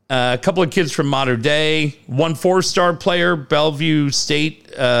 a couple of kids from Mater Dei, 1 4-star player, Bellevue State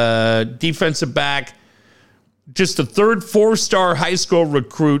defensive back, just the 3rd 4-star high school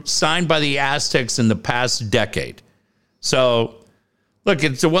recruit signed by the Aztecs in the past decade. So, look,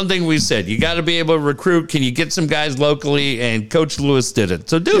 it's the one thing we said. You got to be able to recruit. Can you get some guys locally? And Coach Lewis did it.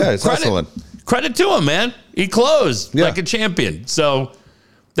 So, dude, credit to him, man. He closed like a champion. So,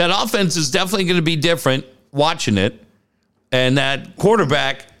 that offense is definitely going to be different watching it. And that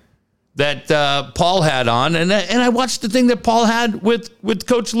quarterback that Paul had on. And I watched the thing that Paul had with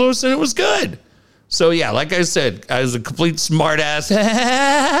Coach Lewis, and it was good. So, yeah, like I said, I was a complete smart ass.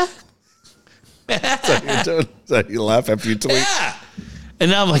 So you laugh after you tweet? Yeah.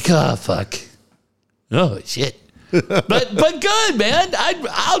 And now I'm like, oh, fuck. Oh, shit. But good, man.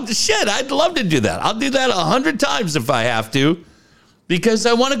 I'd love to do that. I'll do that 100 times if I have to, because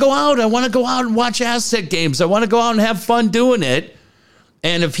I want to go out. I want to go out and watch Aztec games. I want to go out and have fun doing it.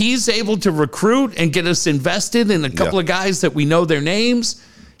 And if he's able to recruit and get us invested in a couple of guys that we know their names,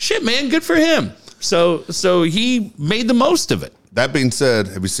 shit, man, good for him. So he made the most of it. That being said,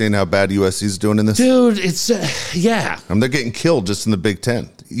 have you seen how bad USC's doing in this? Dude, it's, yeah. They're getting killed just in the Big Ten.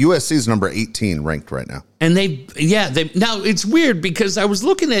 USC's number 18 ranked right now. And now it's weird because I was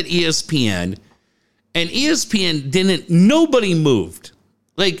looking at ESPN and ESPN nobody moved.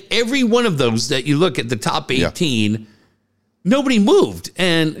 Like every one of those that you look at the top 18, nobody moved.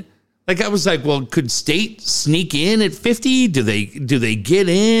 And like, I was like, well, could State sneak in at 50? Do they get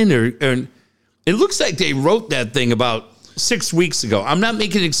in or it looks like they wrote that thing about 6 weeks ago. I'm not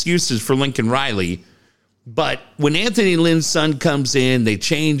making excuses for Lincoln Riley, but when Anthony Lynn's son comes in, they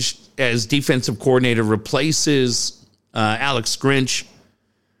change as defensive coordinator, replaces Alex Grinch.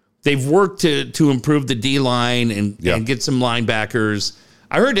 They've worked to improve the D-line and get some linebackers.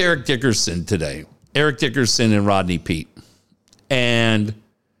 I heard Eric Dickerson today. Eric Dickerson and Rodney Peete. And,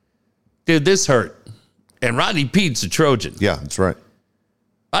 dude, this hurt. And Rodney Pete's a Trojan. Yeah, that's right.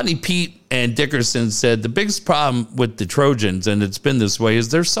 Rodney Peete and Dickerson said the biggest problem with the Trojans, and it's been this way, is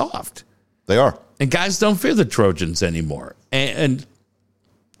they're soft. They are. And guys don't fear the Trojans anymore. And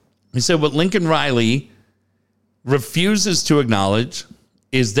he said what Lincoln Riley refuses to acknowledge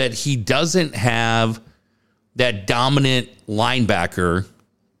is that he doesn't have that dominant linebacker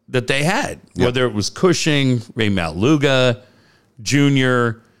that they had, whether it was Cushing, Ray Maluga,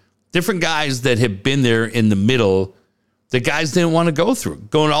 Jr., different guys that have been there in the middle that guys didn't want to go through,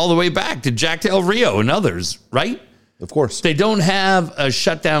 going all the way back to Jack Del Rio and others, right? Of course. They don't have a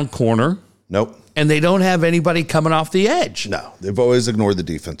shutdown corner. Nope. And they don't have anybody coming off the edge. No, they've always ignored the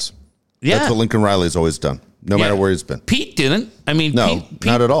defense. Yeah. That's what Lincoln Riley's always done, no matter where he's been. Pete didn't. I mean, no, Pete,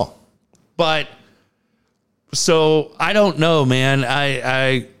 not at all. But so I don't know, man.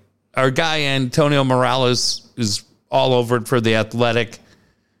 Our guy Antonio Morales is all over it for the Athletic.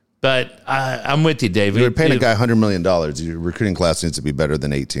 But I'm with you, David. You're paying a guy $100 million. Your recruiting class needs to be better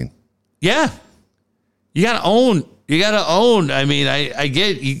than 18. Yeah. You got to own. You got to own. I mean, I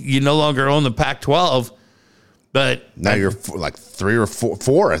get you no longer own the Pac-12, but now you're like 3 or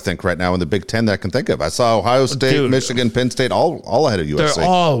 4, I think, right now in the Big Ten that I can think of. I saw Ohio State, Michigan, Penn State, all ahead of USC. They're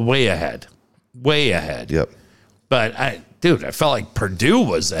all way ahead. Way ahead. Yep. But I felt like Purdue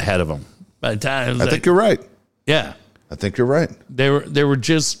was ahead of them by the time. I think you're right. Yeah. I think you're right. They were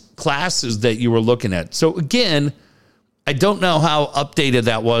just classes that you were looking at. So again, I don't know how updated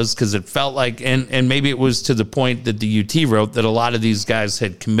that was because it felt like, and maybe it was to the point that the UT wrote that a lot of these guys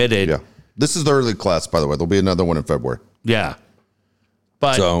had committed. Yeah. This is the early class, by the way. There'll be another one in February. Yeah.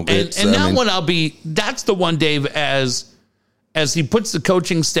 But, so that's the one, Dave, as he puts the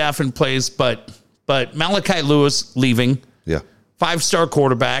coaching staff in place, but Malachi Lewis leaving. Yeah. 5-star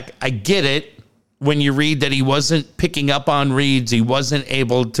quarterback. I get it. When you read that he wasn't picking up on reads, he wasn't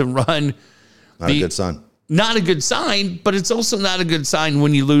able to run. Not a good sign. Not a good sign, but it's also not a good sign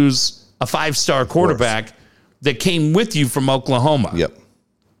when you lose a 5-star quarterback that came with you from Oklahoma. Yep.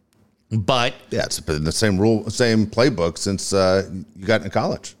 But yeah, it's been the same playbook since you got into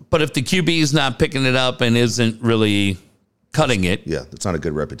college. But if the QB is not picking it up and isn't really cutting it, yeah, that's not a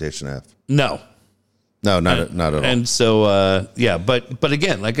good reputation to have. No, not at all. And so, but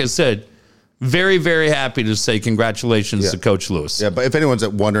again, like I said, very, very happy to say congratulations to Coach Lewis. Yeah, but if anyone's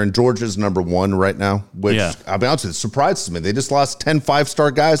wondering, Georgia's number 1 right now, which, I'll be honest with you, surprises me. They just lost 10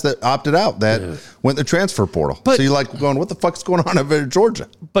 5-star guys that opted out, that went the transfer portal. But, so you're like going, what the fuck's going on over at Georgia?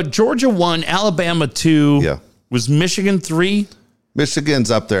 But Georgia 1, Alabama 2. Was Michigan 3?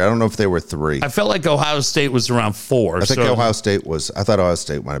 Michigan's up there. I don't know if they were 3. I felt like Ohio State was around 4. I thought Ohio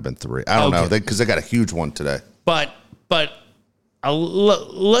State might have been 3. I don't know, because they got a huge one today. But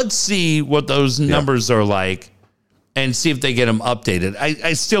let's see what those numbers are like and see if they get them updated.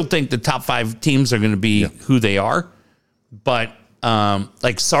 I still think the top 5 teams are going to be who they are, but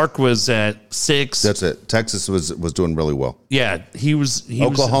like Sark was at 6. That's it. Texas was doing really well. Yeah, he was.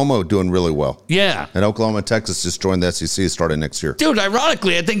 Oklahoma doing really well. Yeah, and Oklahoma and Texas just joined the SEC starting next year. Dude,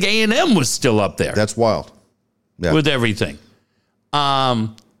 ironically, I think A&M was still up there. That's wild. Yeah, with everything.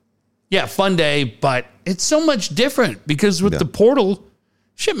 Yeah, fun day, but it's so much different because with the portal,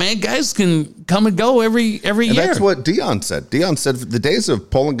 shit, man, guys can come and go every year. That's what Dion said. Dion said the days of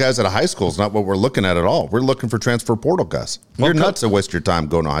pulling guys out of high school is not what we're looking at all. We're looking for transfer portal guys. You're nuts to waste your time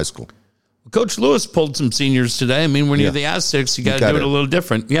going to high school. Coach Lewis pulled some seniors today. I mean, when you're the Aztecs, you got to do it a little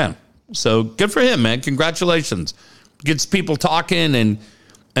different. Yeah. So good for him, man. Congratulations. Gets people talking, and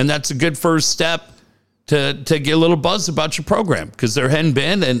that's a good first step to get a little buzz about your program because there hadn't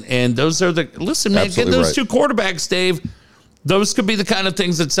been. And those are listen, man, get those 2 quarterbacks, Dave. Those could be the kind of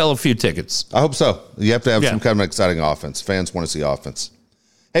things that sell a few tickets. I hope so. You have to have some kind of exciting offense. Fans want to see offense.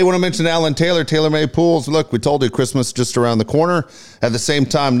 Hey, want to mention Alan Taylor, TaylorMade Pools. Look, we told you Christmas just around the corner. At the same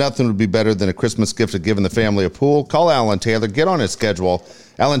time, nothing would be better than a Christmas gift of giving the family a pool. Call Alan Taylor. Get on his schedule.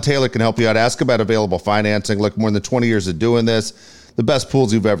 Alan Taylor can help you out. Ask about available financing. Look, more than 20 years of doing this. The best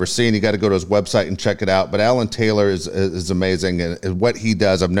pools you've ever seen. You got to go to his website and check it out. But Alan Taylor is amazing. And what he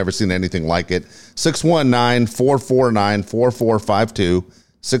does, I've never seen anything like it. 619-449-4452.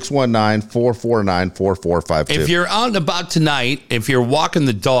 619-449-4452. If you're out and about tonight, if you're walking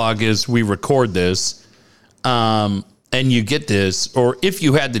the dog as we record this, and you get this, or if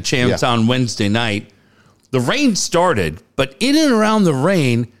you had the chance on Wednesday night, the rain started, but in and around the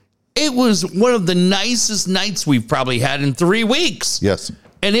rain, it was one of the nicest nights we've probably had in 3 weeks. Yes.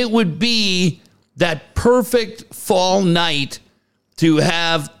 And it would be that perfect fall night to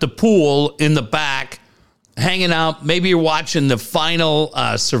have the pool in the back, hanging out. Maybe you're watching the final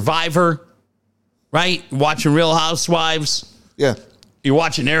Survivor, right? Watching Real Housewives. Yeah. You're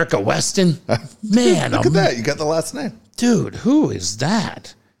watching Erica Weston. Man, look at that. You got the last name. Dude, who is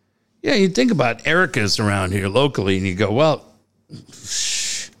that? Yeah, you think about Erica's around here locally, and you go, well,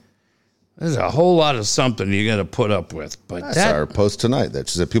 there's a whole lot of something you got to put up with. But I saw her post tonight that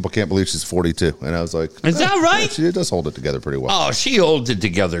she said people can't believe she's 42. And I was like, is that right? Yeah, she does hold it together pretty well. Oh, she holds it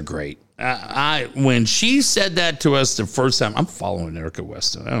together great. When she said that to us the first time, I'm following Erica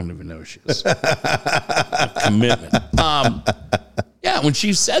Weston. I don't even know who she is. A commitment. Yeah, when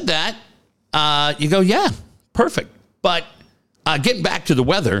she said that, you go, yeah, perfect. But getting back to the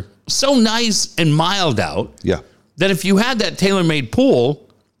weather, so nice and mild out. Yeah. That if you had that TaylorMade pool,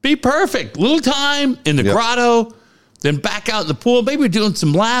 be perfect. Little time in the grotto, then back out in the pool. Maybe doing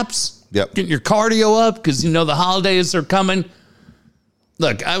some laps. Yep. Getting your cardio up because you know the holidays are coming.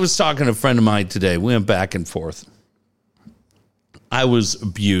 Look, I was talking to a friend of mine today. We went back and forth. I was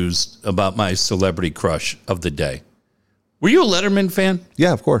abused about my celebrity crush of the day. Were you a Letterman fan?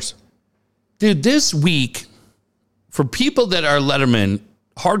 Yeah, of course. Dude, this week, for people that are Letterman,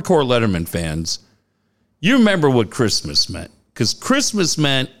 hardcore Letterman fans, you remember what Christmas meant. Because Christmas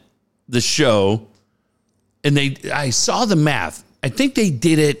meant the show, and I saw the math. I think they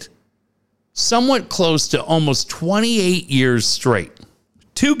did it somewhat close to almost 28 years straight.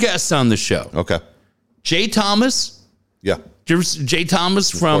 2 guests on the show. Okay. Jay Thomas. Yeah. Jay Thomas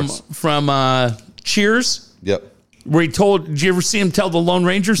from Cheers. Yep. Where did you ever see him tell the Lone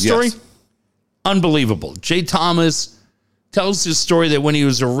Ranger story? Yes. Unbelievable. Jay Thomas tells his story that when he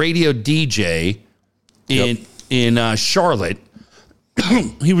was a radio DJ in Charlotte,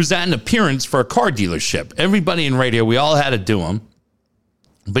 he was at an appearance for a car dealership. Everybody in radio, we all had to do them.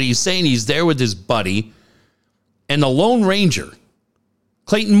 But he's saying he's there with his buddy, and the Lone Ranger,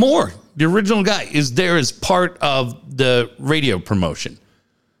 Clayton Moore, the original guy, is there as part of the radio promotion.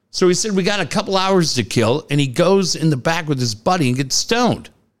 So he said, we got a couple hours to kill, and he goes in the back with his buddy and gets stoned.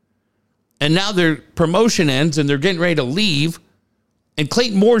 And now their promotion ends, and they're getting ready to leave, and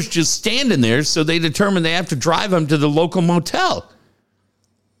Clayton Moore's just standing there, so they determine they have to drive him to the local motel.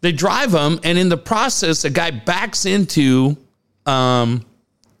 They drive him, and in the process, a guy backs into fucking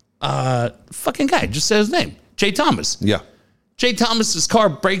guy, just said his name, Jay Thomas. Yeah. Jay Thomas's car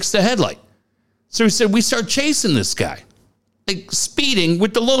breaks the headlight. So he said, we start chasing this guy, like speeding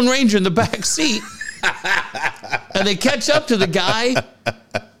with the Lone Ranger in the back seat. And they catch up to the guy,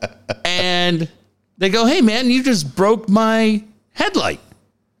 and they go, hey, man, you just broke my headlight.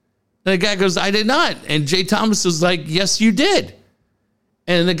 And the guy goes, I did not. And Jay Thomas is like, yes, you did.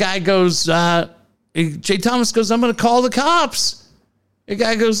 And the guy goes, Jay Thomas goes, I'm going to call the cops. The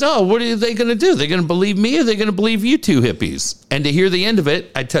guy goes, oh, what are they going to do? They're going to believe me, or they're going to believe you two hippies? And to hear the end of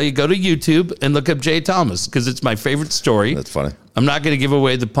it, I tell you, go to YouTube and look up Jay Thomas, because it's my favorite story. That's funny. I'm not going to give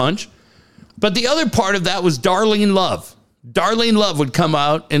away the punch. But the other part of that was Darlene Love. Darlene Love would come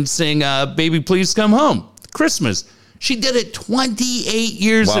out and sing, Baby, Please Come Home, Christmas. She did it 28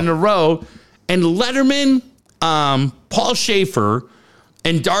 years in a row. And Letterman, Paul Schaefer,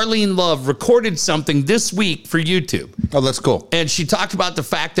 and Darlene Love recorded something this week for YouTube. Oh, that's cool. And she talked about the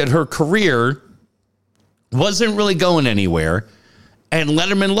fact that her career wasn't really going anywhere, and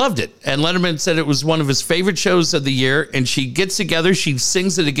Letterman loved it. And Letterman said it was one of his favorite shows of the year, and she gets together, she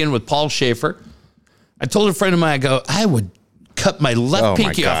sings it again with Paul Schaefer. I told a friend of mine, I go, I would cut my left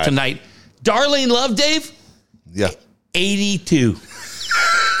pinky off tonight. Darlene Love, Dave? Yeah. 82.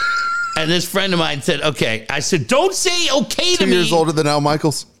 And this friend of mine said, okay. I said, don't say okay to me. 2 years older than Al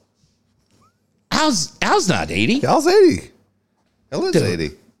Michaels. Al's not 80. Al's 80. Al is 80.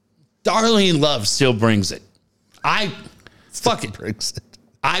 Darlene Love still brings it. I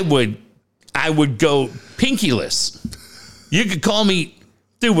would go pinkyless. You could call me,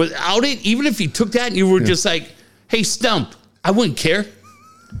 dude, without it, even if you took that and you were just like, hey, Stump, I wouldn't care.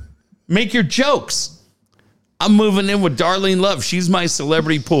 Make your jokes. I'm moving in with Darlene Love. She's my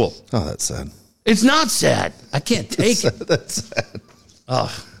celebrity pool. Oh, that's sad. It's not sad. I can't take it. That's sad.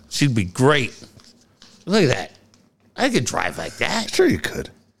 Oh, she'd be great. Look at that. I could drive like that. Sure you could.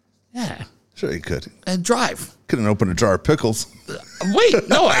 Yeah. Sure you could. And drive. Couldn't open a jar of pickles. Wait,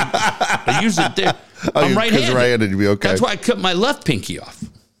 no, I use it there. I'm right-handed. Because right-handed, you'd be okay. That's why I cut my left pinky off.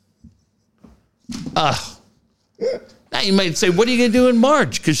 Now you might say, what are you going to do in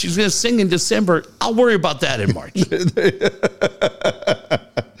March? Because she's going to sing in December. I'll worry about that in March.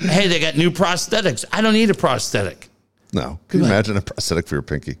 Hey, they got new prosthetics. I don't need a prosthetic. No. Can you imagine a prosthetic for your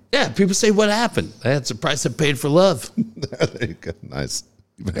pinky? Yeah, people say, what happened? That's the price I paid for love. There you go. Nice.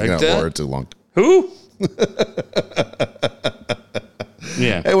 You've been Like hanging out that? with Laura too long. Who?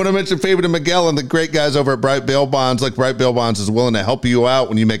 Yeah. Hey, when I mentioned Fabian and Miguel and the great guys over at Bright Bail Bonds, like Bright Bail Bonds is willing to help you out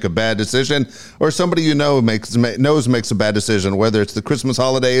when you make a bad decision or somebody you know knows makes a bad decision, whether it's the Christmas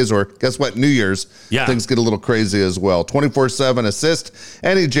holidays or guess what, New Year's. Yeah. Things get a little crazy as well. 24/7 assist,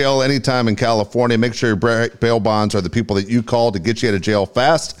 any jail, anytime in California. Make sure your Bright Bail Bonds are the people that you call to get you out of jail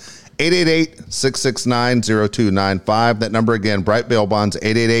fast. 888-669-0295. That number again, Bright Bail Bonds,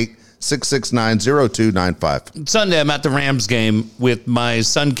 888-669-0295. Sunday, I'm at the Rams game with my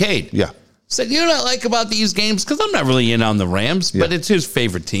son, Cade. Yeah. Said, you know what I like about these games? Because I'm not really in on the Rams, but it's his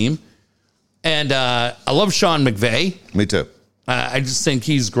favorite team. And I love Sean McVay. Me too. I just think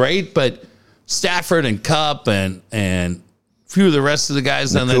he's great. But Stafford and Kupp and a few of the rest of the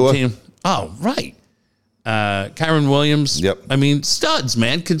guys on that Nakua. team. Oh, right. Kyron Williams. Yep. I mean, studs,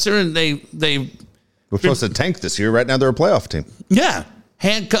 man. Considering they We're supposed to tank this year. Right now, they're a playoff team. yeah,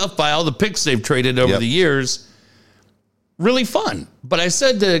 handcuffed by all the picks they've traded over Yep. the years. Really fun. But I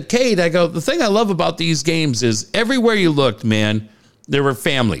said to Cade, I go, the thing I love about these games is everywhere you looked, man, there were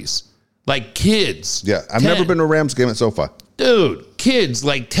families, like kids. Yeah. I've 10 never been to a Rams game at SoFi. Dude, kids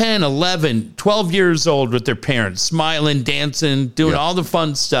like 10, 11, 12 years old with their parents, smiling, dancing, doing all the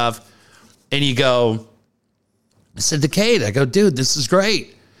fun stuff. And you go, I said to Cade, I go, dude, this is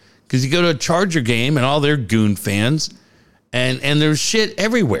great. Because you go to a Charger game and all their goon fans, and there's shit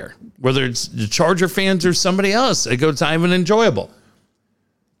everywhere, whether it's the Charger fans or somebody else. I go, it's not even enjoyable.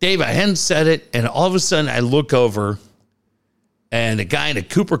 Dave, I hadn't said it, and all of a sudden I look over, and a guy in a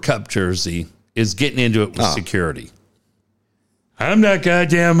Cooper Cup jersey is getting into it with security. I'm not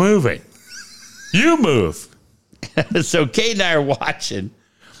goddamn moving. You move. So Kate and I are watching,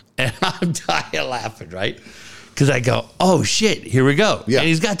 and I'm dying laughing, right? Because I go, oh, shit, here we go. Yeah. And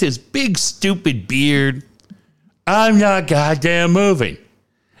he's got this big, stupid beard. I'm not goddamn moving.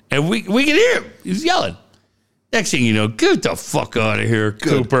 And we can hear him. He's yelling. Next thing you know, get the fuck out of here,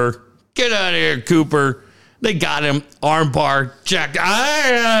 Cooper. Get out of here, Cooper. They got him. Armbar, check.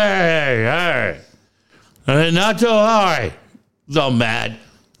 Hey. Not so high. He's all mad.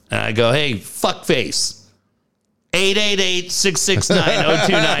 And I go, hey, fuck face.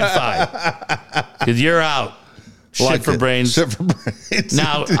 888-669-0295. Because you're out. Shit for brains. Shit for brains.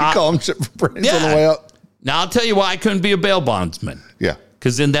 Now, Did you call him shit for brains on the way out? Now, I'll tell you why I couldn't be a bail bondsman. Yeah.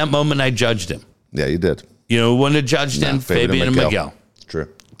 Because in that moment, I judged him. Yeah, you did. You know, who wouldn't have judged him? Fabian and Miguel. True.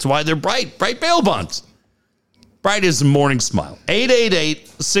 That's why they're bright bail bonds. Bright as a morning smile.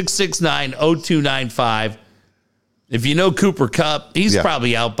 888-669-0295. If you know Cooper Cup, he's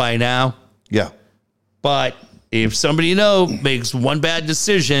probably out by now. Yeah. But if somebody you know makes one bad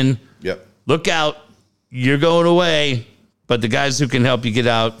decision, look out. You're going away. But the guys who can help you get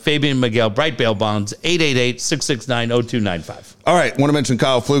out, Fabian and Miguel, Bright Bail Bonds, 888-669-0295. All right. Want to mention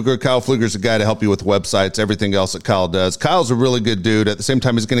Kyle Pfluger. Kyle Pfluger's a guy to help you with websites, everything else that Kyle does. Kyle's a really good dude. At the same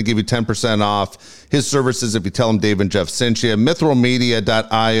time, he's going to give you 10% off his services if you tell him Dave and Jeff sent you.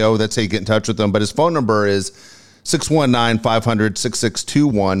 Mithralmedia.io. That's how you get in touch with them. But his phone number is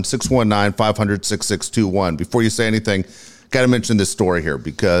 619-500-6621, 619-500-6621. Before you say anything, got to mention this story here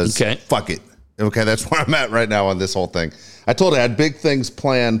because fuck it. Okay, that's where I'm at right now on this whole thing. I told you I had big things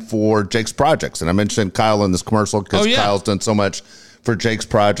planned for Jake's Projects, and I mentioned Kyle in this commercial because Kyle's done so much for Jake's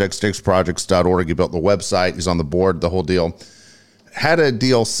Projects, jakesprojects.org. He built the website. He's on the board, the whole deal. Had a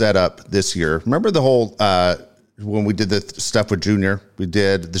deal set up this year. Remember the whole, when we did the stuff with Junior, we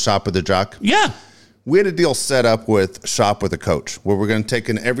did the Shop with the Jock? Yeah. We had a deal set up with Shop with a Coach where we're going to take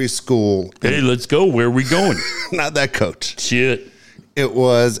in every school. Hey, let's go. Where are we going? Not that coach. Shit. It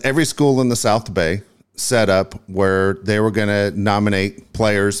was every school in the South Bay set up where they were going to nominate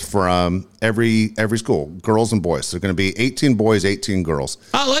players from every school, girls and boys. So they're going to be 18 boys, 18 girls.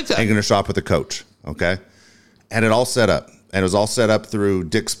 I like that. And you're going to shop with a coach, okay? And it all set up. And it was all set up through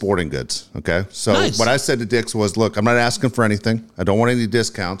Dick's Sporting Goods, okay? So what I said to Dick's was, look, I'm not asking for anything. I don't want any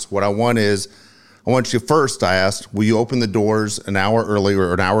discounts. What I want is I want you first, I asked, will you open the doors an hour early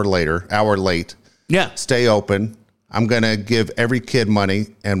or an hour late? Yeah. Stay open. I'm going to give every kid money,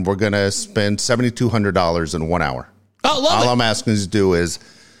 and we're going to spend $7,200 in 1 hour. Oh, love All it. I'm asking you to do is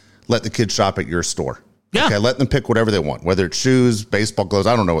let the kids shop at your store. Yeah. Okay, let them pick whatever they want, whether it's shoes, baseball gloves.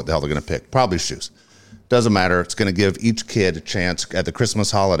 I don't know what the hell they're going to pick. Probably shoes. Doesn't matter. It's going to give each kid a chance at the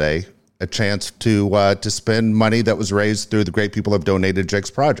Christmas holiday, a chance to spend money that was raised through the great people who have donated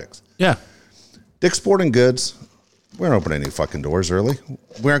Jake's projects. Yeah. Dick's Sporting Goods, we aren't opening any fucking doors early.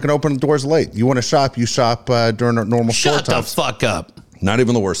 We aren't going to open the doors late. You want to shop, you shop during our normal store Shut the times. fuck up. Not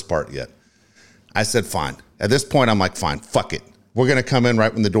even the worst part yet. I said, fine. At this point, I'm like, fine, fuck it. We're going to come in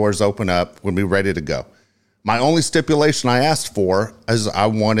right when the doors open up. We'll be ready to go. My only stipulation I asked for is I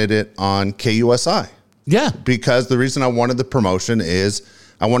wanted it on KUSI. Yeah. Because the reason I wanted the promotion is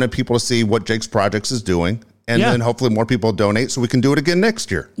I wanted people to see what Jake's Projects is doing. And then hopefully more people donate so we can do it again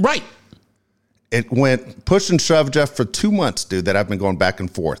next year. Right. It went push and shove, Jeff, for 2 months, dude, that I've been going back and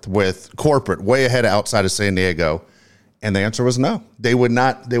forth with corporate way ahead outside of San Diego. And the answer was no. They would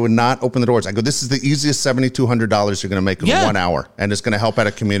not open the doors. I go, this is the easiest $7,200 you're going to make in 1 hour. And it's going to help out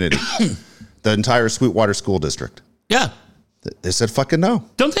a community. The entire Sweetwater School District. Yeah. They said fucking no.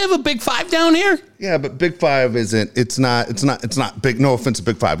 Don't they have a Big Five down here? Yeah, but Big Five isn't, it's not big. No offense to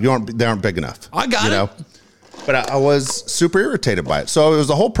Big Five. They aren't big enough. I got it. But I was super irritated by it. So it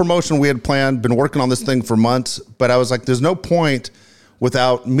was a whole promotion we had planned, been working on this thing for months. But I was like, there's no point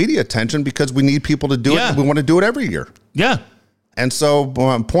without media attention because we need people to do it. And we want to do it every year. Yeah. And so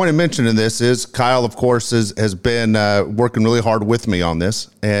point of mentioning this is Kyle, of course, has been working really hard with me on this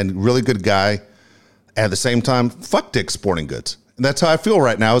and really good guy. At the same time, fuck Dick's Sporting Goods. And that's how I feel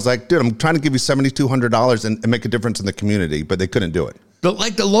right now. It's like, dude, I'm trying to give you $7,200 and make a difference in the community, but they couldn't do it. But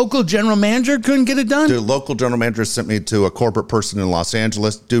like the local general manager couldn't get it done? Dude, local general manager sent me to a corporate person in Los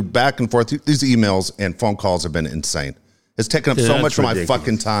Angeles. Dude, back and forth. These emails and phone calls have been insane. It's taken up so much of my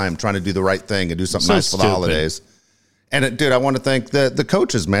fucking time trying to do the right thing and do something nice for the holidays. And, dude, I want to thank the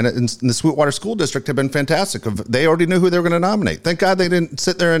coaches, man, in the Sweetwater School District have been fantastic. They already knew who they were going to nominate. Thank God they didn't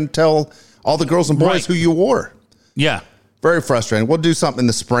sit there and tell all the girls and boys who you wore. Yeah. Very frustrating. We'll do something in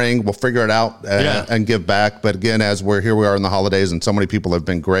the spring. We'll figure it out and give back. But again, as we are in the holidays, and so many people have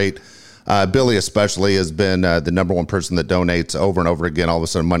been great. Billy especially has been the number one person that donates over and over again. All of a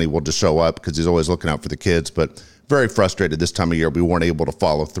sudden, money will just show up because he's always looking out for the kids. But very frustrated this time of year. We weren't able to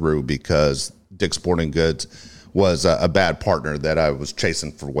follow through because Dick's Sporting Goods was a bad partner that I was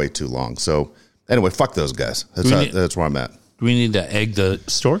chasing for way too long. So anyway, fuck those guys. That's where I'm at. Do we need to egg the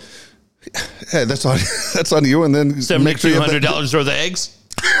store? Hey, that's on you. And then $7,200 worth of eggs.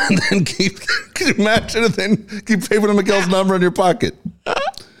 And then keep matching it. Then keep paving Miguel's number in your pocket.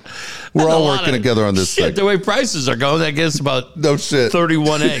 We're all working together on this thing. The way prices are going, I guess about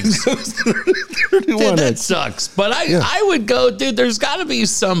 31 eggs. 31 that eggs. sucks. But I would go, dude, there's got to be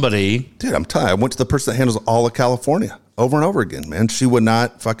somebody. Dude, I'm tired. I went to the person that handles all of California over and over again, man. She would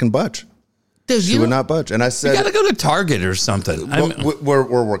not fucking budge. Dude, she would not budge. And I said, you got to go to Target or something. We're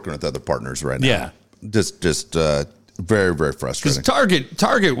working with other partners right now. Yeah. Just very, very frustrating. Because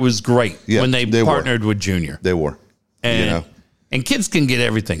Target was great when they partnered with Junior. They were. And kids can get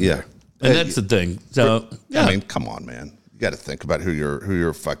everything. Yeah. And that's the thing. So, I mean, come on, man. You got to think about who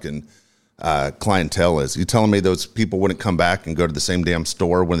your fucking clientele is. You telling me those people wouldn't come back and go to the same damn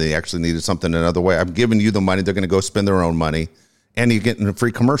store when they actually needed something another way? I'm giving you the money. They're going to go spend their own money, and you're getting a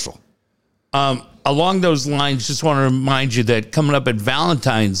free commercial. Along those lines, just want to remind you that coming up at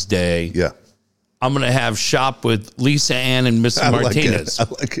Valentine's Day, I'm going to have shop with Lisa Ann and Mrs. Martinez. I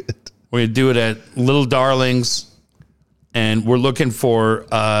like it. We're going to do it at Little Darlings. And we're looking for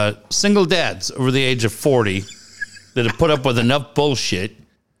single dads over the age of 40 that have put up with enough bullshit.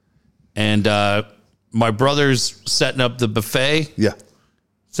 And my brother's setting up the buffet. Yeah.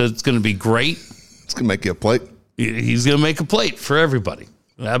 So it's going to be great. It's going to make you a plate. He's going to make a plate for everybody.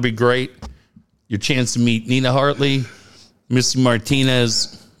 That'd be great. Your chance to meet Nina Hartley, Missy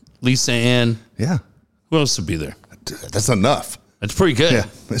Martinez, Lisa Ann. Yeah. Who else would be there? That's enough. That's pretty good. Yeah.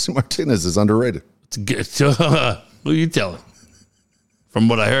 Missy Martinez is underrated. It's good. Who you telling? From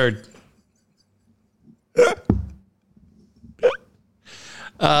what I heard.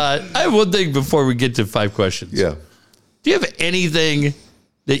 I have one thing before we get to 5 questions. Yeah. Do you have anything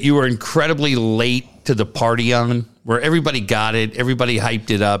that you were incredibly late to the party on, where everybody got it, everybody hyped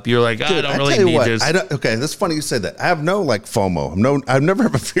it up? You're like, I don't really need this. Okay, that's funny you say that. I have no FOMO. I've never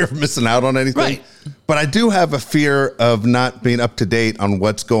have a fear of missing out on anything. Right. But I do have a fear of not being up to date on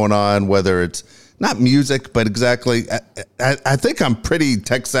what's going on, whether it's not music, but exactly. I think I'm pretty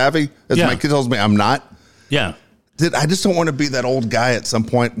tech savvy, as my kid tells me I'm not. Yeah. I just don't want to be that old guy at some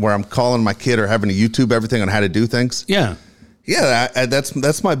point where I'm calling my kid or having to YouTube everything on how to do things. Yeah. Yeah,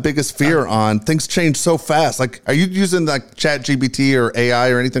 that's my biggest fear on things change so fast. Like, are you using like ChatGPT or AI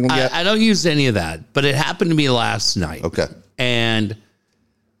or anything like that? I don't use any of that, but it happened to me last night. Okay. And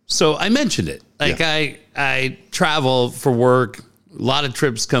so I mentioned it. Like I travel for work, a lot of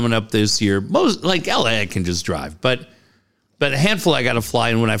trips coming up this year. Most like LA I can just drive, but a handful I got to fly,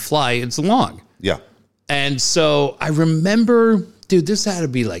 and when I fly, it's long. Yeah. And so I remember, dude, this had to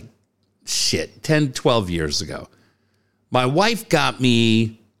be like 10, 12 years ago. My wife got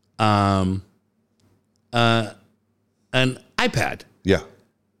me an iPad. Yeah.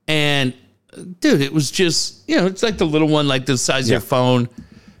 And dude, it was just, it's like the little one, like the size of your phone,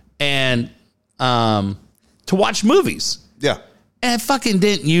 and to watch movies. Yeah. And I fucking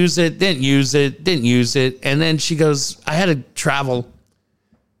didn't use it. And then she goes, I had to travel.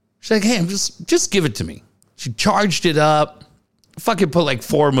 She's like, hey, just give it to me. She charged it up, fucking put like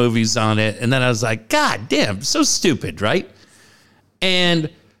 4 movies on it. And then I was like, God damn, so stupid, right? And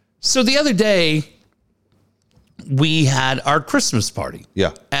so the other day, we had our Christmas party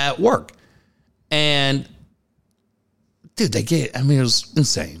at work. And dude, it was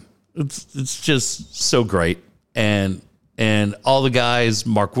insane. It's just so great. And all the guys,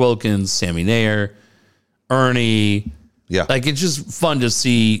 Mark Wilkins, Sammy Nair, Ernie. Yeah. Like, it's just fun to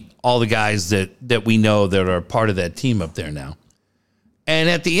see all the guys that we know that are part of that team up there now. And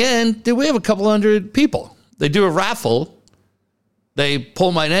at the end, dude, we have a couple hundred people. They do a raffle. They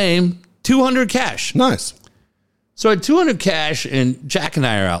pull my name, 200 cash. Nice. So I had 200 cash, and Jack and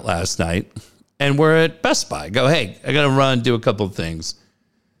I are out last night, and we're at Best Buy. Go, hey, I got to run, do a couple of things.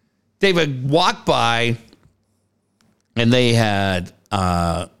 David walked by, and they had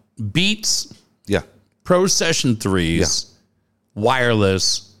Beats, Pro Session 3s,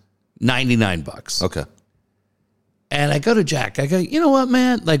 wireless, $99. Okay. And I go to Jack. I go, you know what,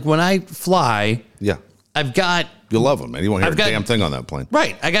 man? Like, when I fly, I've got... You love them, man. You won't hear a damn thing on that plane.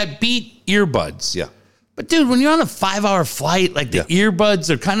 Right. I got Beat earbuds. Yeah. But, dude, when you're on a 5-hour flight, like, the earbuds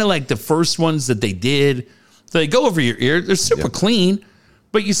are kind of like the first ones that they did. So they go over your ear. They're super clean,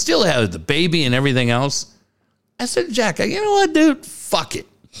 but you still have the baby and everything else. I said to Jack, you know what, dude? Fuck it.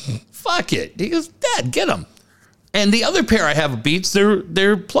 Fuck it. He goes, Dad, get them. And the other pair I have of Beats,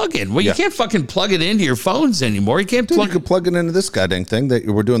 they're plug-in. Well, you can't fucking plug it into your phones anymore. You can't you can plug it into this goddamn thing that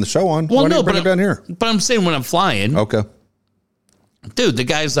we're doing the show on. Well, Why don't you bring it down here? But I'm saying when I'm flying. Okay. Dude, the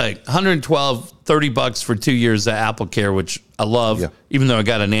guy's like $112, $30 for 2 years of Apple Care, which I love, even though I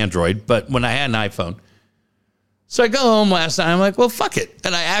got an Android. But when I had an iPhone. So I go home last night. I'm like, well, fuck it.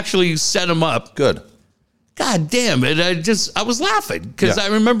 And I actually set them up. Good. God damn it. I was laughing because I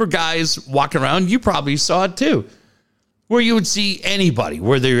remember guys walking around. You probably saw it too. Where you would see anybody,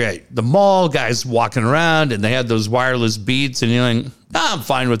 where they're at the mall, guys walking around, and they had those wireless Beats, and you're like, I'm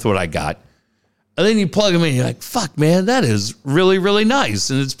fine with what I got. And then you plug them in, and you're like, fuck, man, that is really, really nice.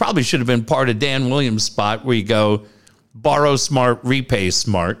 And it's probably should have been part of Dan Williams' spot where you go, borrow smart, repay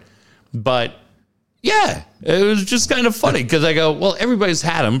smart. But, yeah, it was just kind of funny because I go, well, everybody's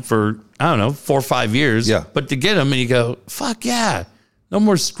had them for, 4 or 5 years. Yeah. But to get them, and you go, fuck, yeah. No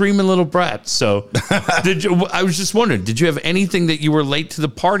more screaming little brats. So I was just wondering, did you have anything that you were late to the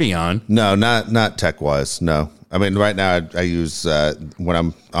party on? No, not tech-wise, no. I mean, right now I use, when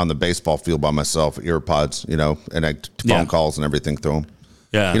I'm on the baseball field by myself, earpods, and I phone calls and everything through them.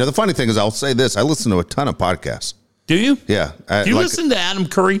 Yeah. The funny thing is, I'll say this, I listen to a ton of podcasts. Do you? Yeah. Do you listen to Adam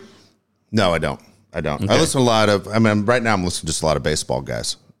Curry? No, I don't. Okay. I listen to a lot of, right now I'm listening to just a lot of baseball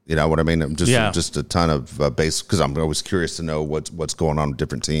guys. You know what I mean? I'm just a ton of base because I'm always curious to know what's going on with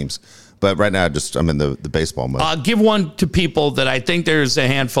different teams. But right now, I'm in the baseball mode. I'll give one to people that I think there's a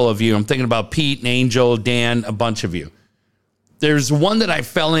handful of you. I'm thinking about Pete and Angel, Dan, a bunch of you. There's one that I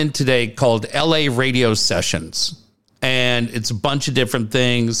fell in today called LA Radio Sessions, and it's a bunch of different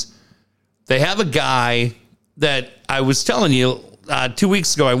things. They have a guy that I was telling you 2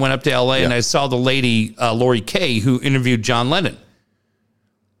 weeks ago. I went up to LA and I saw the lady Lori Kay who interviewed John Lennon.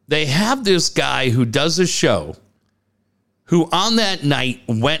 They have this guy who does a show who on that night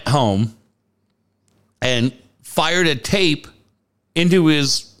went home and fired a tape into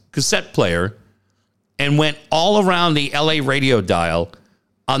his cassette player and went all around the LA radio dial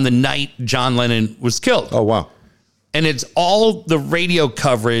on the night John Lennon was killed. Oh, wow. And it's all the radio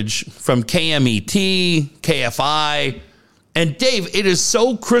coverage from KMET, KFI. And Dave, it is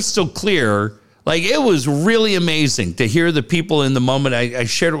so crystal clear. Like, it was really amazing to hear the people in the moment. I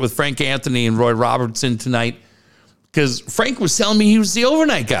shared it with Frank Anthony and Roy Robertson tonight because Frank was telling me he was the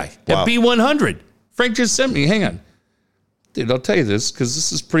overnight guy at B100. Frank just sent me, hang on. Dude, I'll tell you this because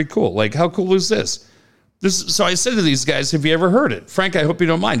this is pretty cool. Like, how cool is this? So I said to these guys, have you ever heard it? Frank, I hope you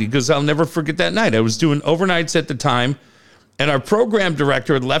don't mind. He goes, I'll never forget that night. I was doing overnights at the time, and our program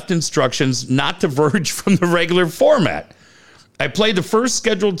director had left instructions not to verge from the regular format. I played the first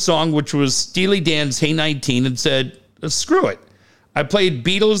scheduled song, which was Steely Dan's Hey 19, and said, screw it. I played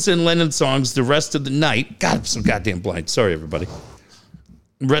Beatles and Lennon songs the rest of the night. God, I'm so goddamn blind. Sorry, everybody.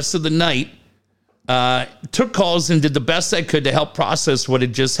 Rest of the night. Took calls and did the best I could to help process what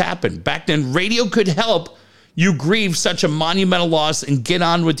had just happened. Back then, radio could help you grieve such a monumental loss and get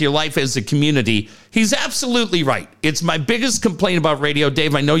on with your life as a community. He's absolutely right. It's my biggest complaint about radio,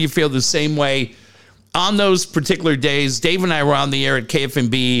 Dave. I know you feel the same way. On those particular days, Dave and I were on the air at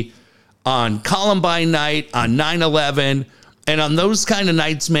KFMB on Columbine night, on 9/11, and on those kind of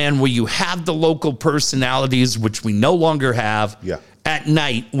nights, man, where you have the local personalities, which we no longer have. Yeah. At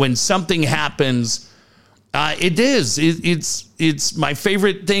night when something happens, it's my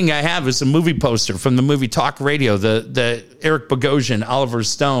favorite thing I have is a movie poster from the movie Talk Radio, the Eric Bogosian, Oliver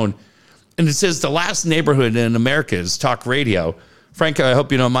Stone, and it says the last neighborhood in America is Talk Radio. Franco, I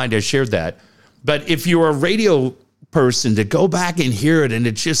hope you don't mind I shared that. But if you're a radio person, to go back and hear it, and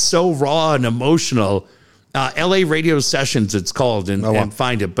it's just so raw and emotional. LA Radio Sessions, it's called, and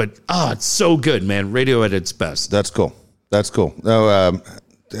find it. But it's so good, man. Radio at its best. That's cool. That's cool. No, I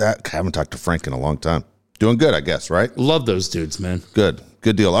haven't talked to Frank in a long time. Doing good, I guess, right? Love those dudes, man. Good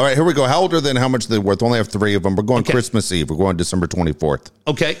deal. All right, here we go. How old are they and how much are they worth? Only have 3 of them. We're going Christmas Eve. We're going December 24th.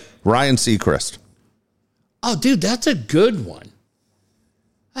 Okay. Ryan Seacrest. Oh, dude, that's a good one.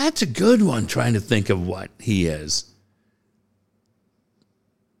 That's a good one, trying to think of what he is.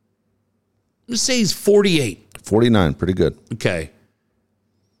 I'm going to say he's 48. 49, pretty good. Okay.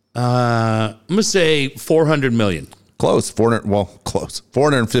 I'm going to say 400 million. Close.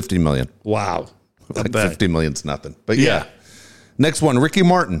 450 million. Wow. Like 50 million's nothing. But yeah. Next one, Ricky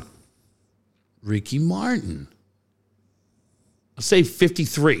Martin. Ricky Martin. I'll say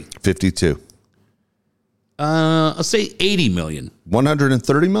 53. 52. I'll say 80 million.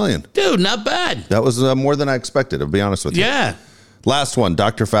 130 million. Dude, not bad. That was more than I expected, I'll be honest with you. Yeah. Last one,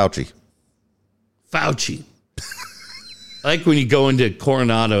 Dr. Fauci. Fauci. I like when you go into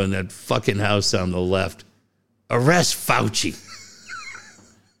Coronado in that fucking house on the left. Arrest Fauci.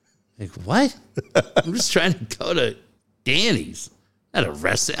 Like, what? I'm just trying to go to Danny's. Not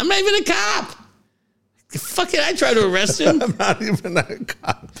arrest him. I'm not even a cop. Fucking, I try to arrest him. I'm not even a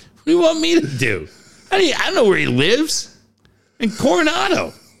cop. What do you want me to do? I don't know where he lives. In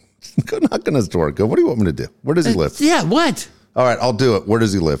Coronado. Go knock on his door. Go, what do you want me to do? Where does he live? Yeah, what? All right, I'll do it. Where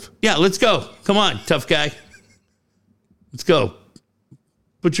does he live? Yeah, let's go. Come on, tough guy. Let's go.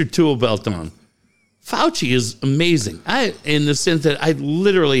 Put your tool belt on. Fauci is amazing. In the sense that I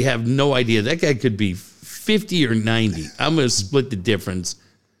literally have no idea. That guy could be 50 or 90. I'm going to split the difference.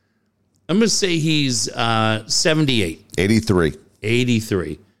 I'm going to say he's 78. 83.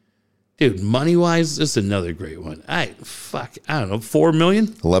 83. Dude, money-wise, this is another great one. I don't know, $4 million?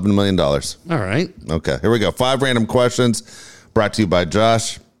 $11 million. All right. Okay, here we go. 5 random questions brought to you by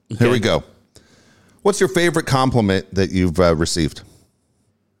Josh. Okay. Here we go. What's your favorite compliment that you've received?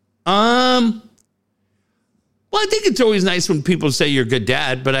 Well, I think it's always nice when people say you're a good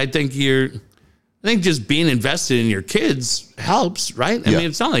dad, but I think just being invested in your kids helps, right? I mean,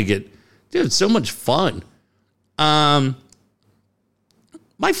 it's not like dude, it's so much fun. My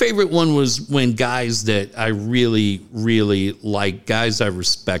favorite one was when guys that I really, really like, guys I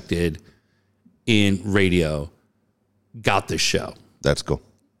respected in radio, got the show. That's cool.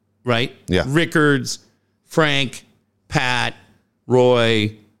 Right? Yeah. Rickards, Frank, Pat,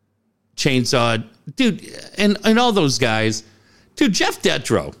 Roy, Chainsaw, dude, and all those guys. Dude, Jeff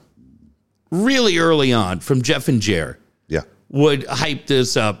Detro, really early on from Jeff and Jer, would hype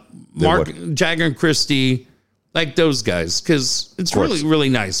this up. Mark Jagger and Christie, like those guys, because it's really, really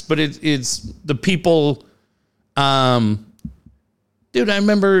nice. But it's the people. Dude, I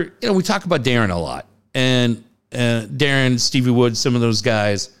remember, we talk about Darren a lot, and Darren, Stevie Woods, some of those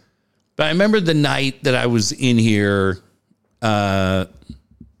guys. But I remember the night that I was in here after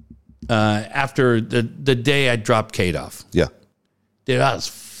the day I dropped Kate off. Yeah. Dude, I was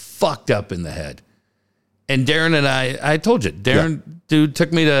fucked up in the head. And Darren and I told you, Darren, dude,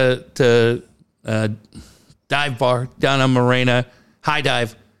 took me to dive bar down on Morena, high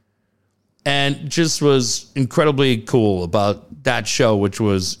dive, and just was incredibly cool about that show, which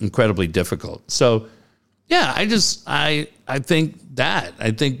was incredibly difficult. So, yeah, I think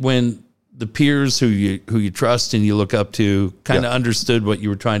when the peers who you trust and you look up to kind of understood what you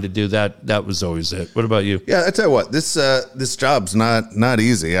were trying to do, that was always it. What about you? Yeah, I tell you what, this job's not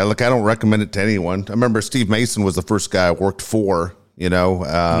easy. I don't recommend it to anyone. I remember Steve Mason was the first guy I worked for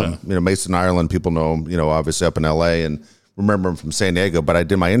Mason Ireland, people know him, obviously up in LA, and remember him from San Diego, but I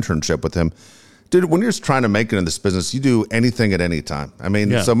did my internship with him. Dude, when you're just trying to make it in this business, you do anything at any time. I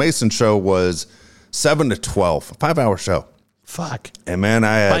mean, so Mason's show was 7 to 12, a 5-hour show. Fuck. And man,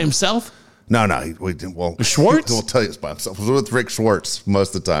 by himself? No, we didn't. Well, Schwartz? We'll tell you it's by himself. It was with Rick Schwartz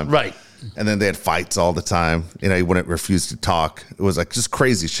most of the time. Right. And then they had fights all the time. He wouldn't refuse to talk. It was like just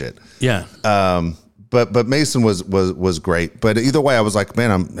crazy shit. Yeah. But Mason was great. But either way, I was like,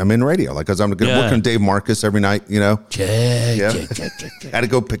 man, I'm in radio. Like, cause I'm going to work on Dave Marcus every night, Check. Had to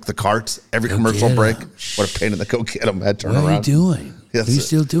go pick the carts every commercial break. What a pain in the go get them. Had to turn around. What are you doing? Yes, what are you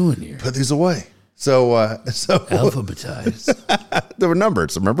still doing here? Put these away. So Alphabetized. There were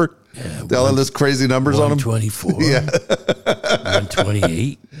numbers, remember? Yeah. They all had those crazy numbers on them. 124. Yeah.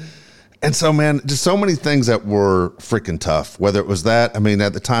 128. And so, man, just so many things that were freaking tough. Whether it was that, I mean,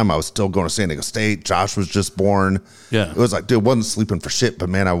 at the time I was still going to San Diego State. Josh was just born. Yeah. It was like, dude, wasn't sleeping for shit, but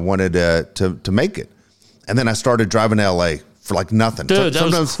man, I wanted to make it. And then I started driving to LA for like nothing. Dude,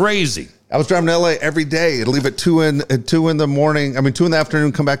 that was crazy. I was driving to LA every day. I'd leave at 2 in the morning. 2 in the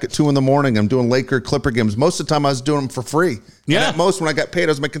afternoon, come back at 2 in the morning. I'm doing Laker Clipper games. Most of the time I was doing them for free. Yeah. And at most, when I got paid, I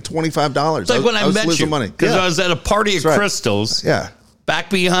was making $25. It's like when I met you. Money. Because I was at a party at Crystal's. Yeah. Back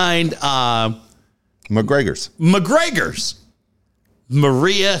behind McGregor's.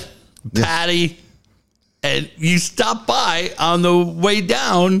 Maria, Patty, and you stopped by on the way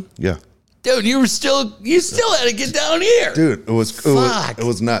down. Yeah. Dude, you still had to get down here. Dude, it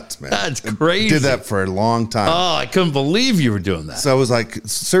was nuts, man. That's crazy. Did that for a long time. Oh, I couldn't believe you were doing that. So I was like,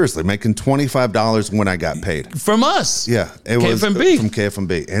 seriously, making $25 when I got paid. From us. Yeah. It KFMB. was from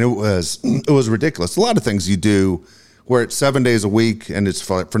KFMB. And it was ridiculous. A lot of things you do where it's 7 days a week and it's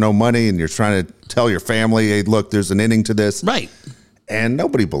for no money and you're trying to tell your family, hey, look, there's an inning to this. Right. And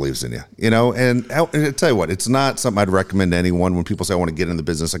nobody believes in you, and I tell you what, it's not something I'd recommend to anyone when people say, I want to get in the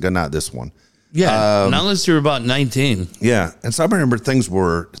business. I go, not this one. Yeah. Not unless you're about 19. Yeah. And so I remember things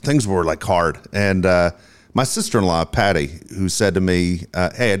were like hard. And my sister-in-law, Patty, who said to me,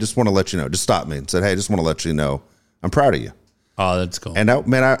 hey, I just want to let you know, just stopped me and said, hey, I just want to let you know, I'm proud of you. Oh, that's cool. And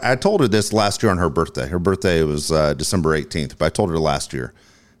I told her this last year on her birthday. Her birthday was December 18th, but I told her last year.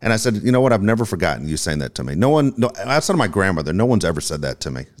 And I said, you know what? I've never forgotten you saying that to me. No, outside of my grandmother, no one's ever said that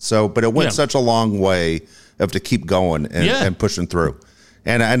to me. So, but it went such a long way of to keep going and pushing through.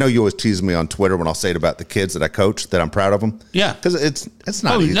 And I know you always tease me on Twitter when I'll say it about the kids that I coach, that I'm proud of them. Yeah. Because it's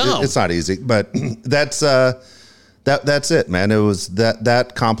not easy. No. It's not easy, but that's it, man. It was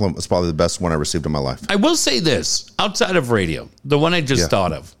that compliment was probably the best one I received in my life. I will say this, outside of radio, the one I just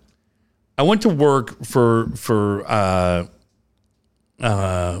thought of, I went to work for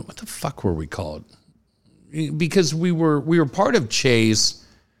what the fuck were we called? Because we were part of Chase,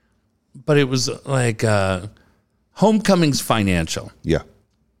 but it was like Homecomings Financial. Yeah.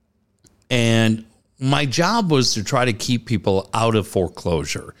 And my job was to try to keep people out of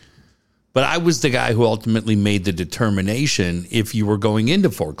foreclosure. But I was the guy who ultimately made the determination if you were going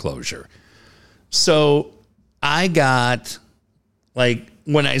into foreclosure. So I got, like,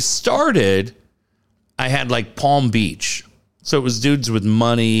 when I started, I had like Palm Beach. So it was dudes with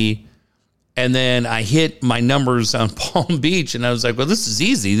money. And then I hit my numbers on Palm Beach and I was like, well, this is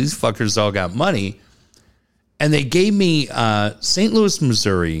easy. These fuckers all got money. And they gave me St. Louis,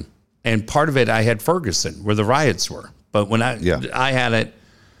 Missouri. And part of it, I had Ferguson, where the riots were. But when I had it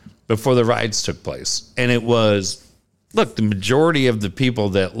before the riots took place. And it was, look, the majority of the people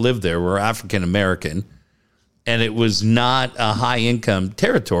that lived there were African American. And it was not a high income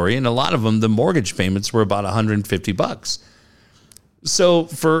territory. And a lot of them, the mortgage payments were about $150. So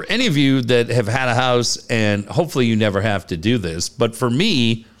for any of you that have had a house, and hopefully you never have to do this, but for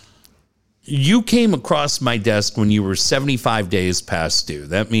me, you came across my desk when you were 75 days past due.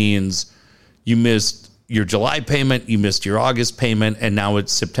 That means you missed your July payment, you missed your August payment, and now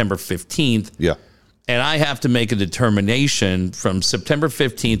it's September 15th. Yeah. And I have to make a determination from September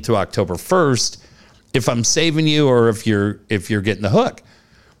 15th to October 1st if I'm saving you or if you're getting the hook.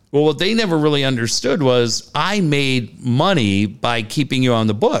 Well, what they never really understood was I made money by keeping you on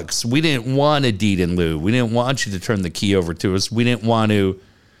the books. We didn't want a deed in lieu. We didn't want you to turn the key over to us. We didn't want to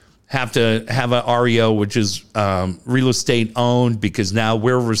have an REO, which is real estate owned, because now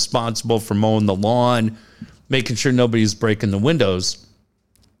we're responsible for mowing the lawn, making sure nobody's breaking the windows.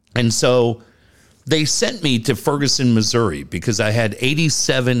 And so they sent me to Ferguson, Missouri, because I had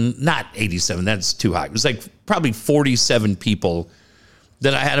not 87, that's too high. It was like probably 47 people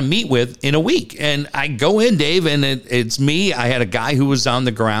that I had to meet with in a week. And I go in, Dave, and it's me. I had a guy who was on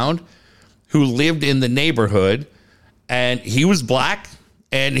the ground who lived in the neighborhood, and he was black.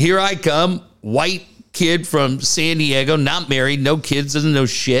 And here I come, white kid from San Diego, not married, no kids, doesn't know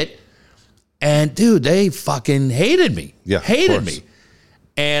shit. And dude, they fucking hated me. Yeah, hated me.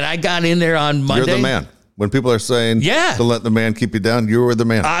 And I got in there on Monday. You're the man. When people are saying to let the man keep you down, you were the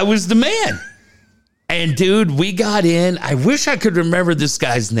man. I was the man. And dude, we got in. I wish I could remember this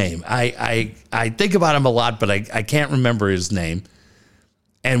guy's name. I think about him a lot, but I can't remember his name.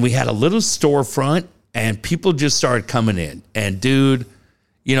 And we had a little storefront, and people just started coming in. And dude,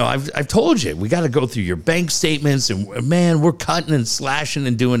 you know, I've told you, we got to go through your bank statements, and man, we're cutting and slashing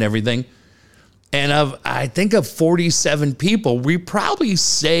and doing everything. And I think of 47 people, we probably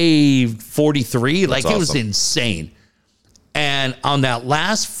saved 43. Like, it was insane. And on that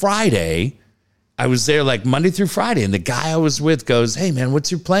last Friday, I was there like Monday through Friday, and the guy I was with goes, "Hey, man, what's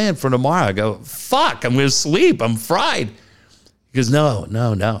your plan for tomorrow?" I go, "Fuck, I'm going to sleep. I'm fried." He goes, No.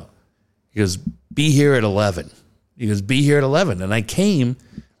 He goes, "Be here at 11." He goes, "Be here at 11." And I came,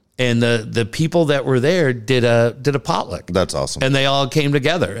 and the people that were there did a potluck. That's awesome. And they all came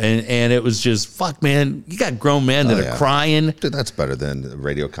together, and it was just, fuck, man, you got grown men that are crying. Dude, that's better than the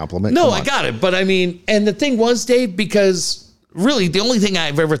radio compliment. No, I got it. But I mean, and the thing was, Dave, because really the only thing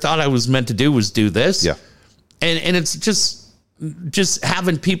I've ever thought I was meant to do was do this. Yeah. And it's just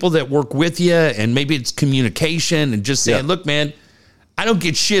having people that work with you, and maybe it's communication, and just saying, look, man, I don't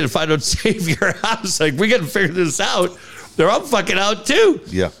get shit if I don't save your house. Like, we got to figure this out. I'm fucking out too.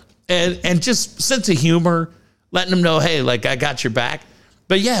 Yeah. And just sense of humor, letting them know, hey, like, I got your back.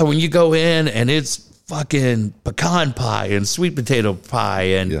 But yeah, when you go in and it's fucking pecan pie and sweet potato pie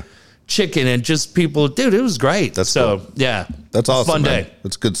and chicken and just people, dude, it was great. That's cool. Yeah. That's awesome. Fun man. day.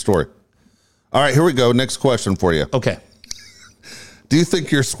 That's a good story. All right, here we go. Next question for you. Okay. Do you think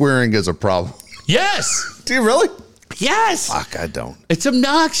your swearing is a problem? Yes. Do you really? Yes. Fuck, I don't. It's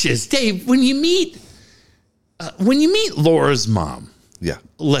obnoxious. Dave, when you meet Laura's mom,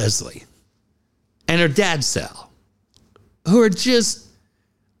 Leslie, and her dad, Sal, who are just,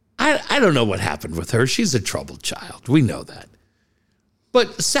 I don't know what happened with her. She's a troubled child. We know that.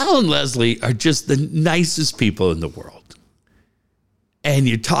 But Sal and Leslie are just the nicest people in the world. And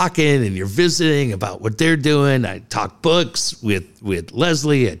you're talking and you're visiting about what they're doing. I talk books with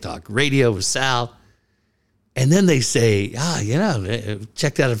Leslie. I talk radio with Sal. And then they say, you know,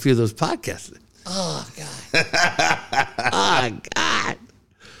 checked out a few of those podcasts. Oh, God. Oh, God.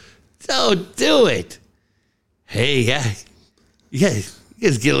 Don't do it. Hey, you guys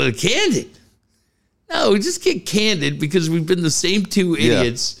get a little candid. No, we just get candid because we've been the same two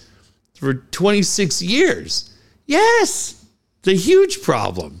idiots for 26 years. Yes, it's a huge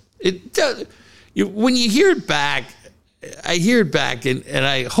problem. When you hear it back, I hear it back, and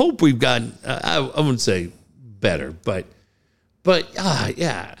I hope we've gotten, I wouldn't say better, but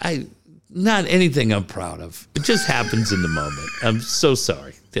not anything I'm proud of. It just happens in the moment. I'm so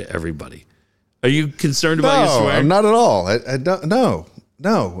sorry to everybody. Are you concerned about your swearing? No, not at all. I don't.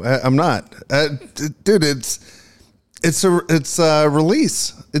 No, I'm not. Dude, it's a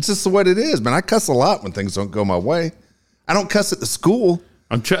release. It's just what it is, man. I cuss a lot when things don't go my way. I don't cuss at the school.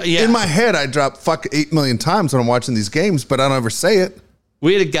 In my head, I drop fuck 8 million times when I'm watching these games, but I don't ever say it.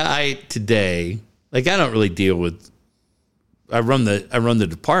 We had a guy today. Like, I don't really deal with. I run the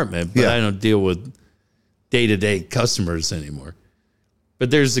department, but I don't deal with day-to-day customers anymore. But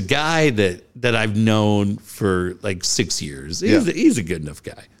there's a guy that I've known for like 6 years. He's a good enough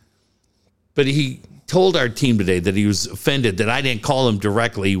guy. But he told our team today that he was offended that I didn't call him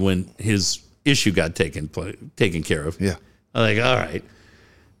directly when his issue got taken care of. Yeah. I'm like, all right.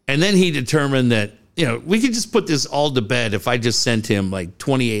 And then he determined that, you know, we could just put this all to bed if I just sent him like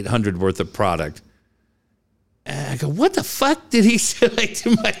 2,800 worth of product. And I go, what the fuck did he say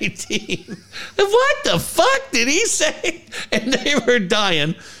to my team? What the fuck did he say? And they were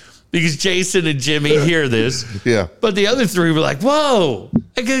dying because Jason and Jimmy hear this. Yeah. But the other three were like, whoa.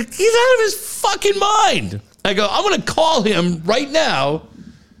 I go, he's out of his fucking mind. I go, I'm going to call him right now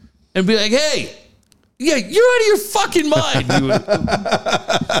and be like, hey, yeah, you're out of your fucking mind.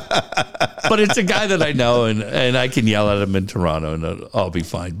 But it's a guy that I know, and I can yell at him in Toronto, and I'll be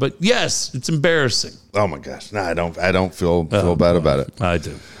fine. But yes, it's embarrassing. Oh my gosh, no, I don't feel bad about it. I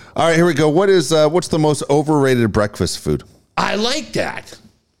do. All right, here we go. What's the most overrated breakfast food? I like that.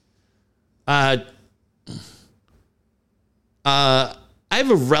 I have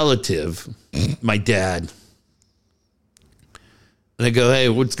a relative, my dad, and I go, hey,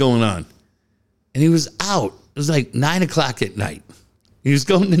 what's going on? And he was out. It was like 9 o'clock at night. He was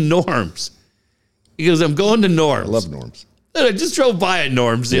going to Norm's. He goes, I'm going to Norm's. I love Norm's. And I just drove by at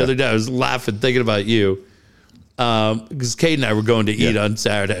Norm's the other day. I was laughing, thinking about you. Because Kate and I were going to eat on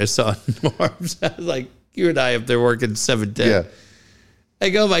Saturday. I saw Norm's. I was like, you and I up there working 7 days. Yeah. I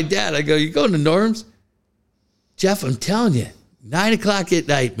go, my dad, you going to Norm's? Jeff, I'm telling you, 9 o'clock at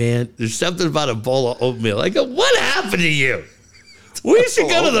night, man, there's something about a bowl of oatmeal. I go, what happened to you? We should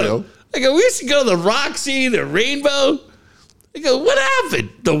go to we should go to the Roxy, the Rainbow. I go, what happened?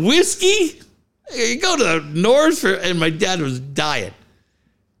 The whiskey? You go to the North and my dad was dying.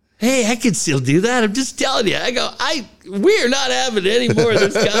 Hey, I can still do that. I'm just telling you. I go, we are not having any more of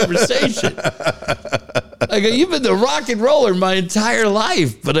this conversation. I go, you've been the rock and roller my entire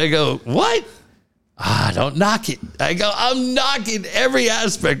life. But I go, what? Don't knock it. I go, I'm knocking every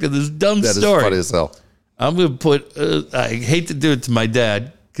aspect of this dumb story. That is funny as hell. I'm going to put, I hate to do it to my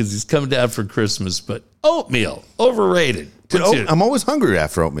dad because he's coming down for Christmas, but oatmeal, overrated. Dude, I'm always hungry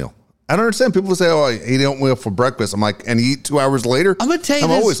after oatmeal. I don't understand. People say, I eat oatmeal for breakfast. I'm like, and you eat 2 hours later? I'm going to tell you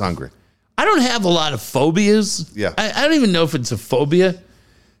I'm always hungry. I don't have a lot of phobias. Yeah. I don't even know if it's a phobia.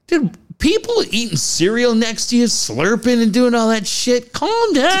 Dude, people eating cereal next to you, slurping and doing all that shit,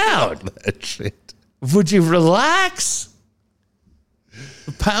 calm down. That shit. Would you relax?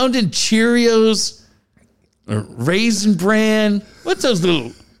 Pounding Cheerios, or Raisin Bran. What's those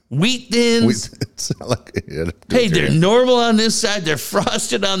little wheat thins? Hey, they're normal on this side. They're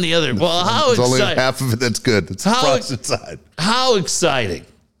frosted on the other. Well, how exciting. It's only half of it that's good. It's the frosted side. How exciting.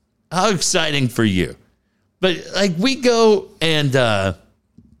 How exciting for you. But like we go and we're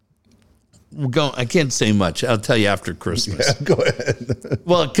going, I can't say much. I'll tell you after Christmas. Yeah, go ahead.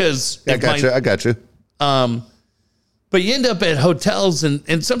 Well, because I got you. But you end up at hotels,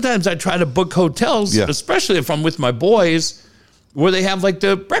 and sometimes I try to book hotels, especially if I'm with my boys, where they have like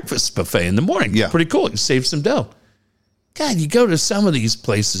the breakfast buffet in the morning. Yeah. Pretty cool. You save some dough. God, you go to some of these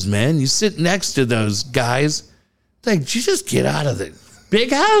places, man. You sit next to those guys. Like, did you just get out of the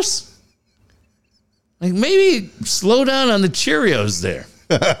big house? Like, maybe slow down on the Cheerios there.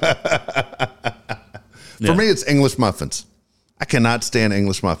 For me, it's English muffins. I cannot stand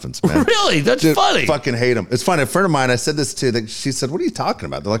English muffins, man. Really? That's funny. Fucking hate them. It's funny. A friend of mine, I said this to, that she said, what are you talking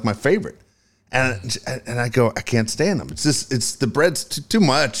about? They're like my favorite. And I go, I can't stand them. It's just, it's the bread's too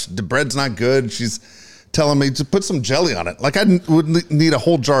much. The bread's not good. She's telling me to put some jelly on it. Like I would need a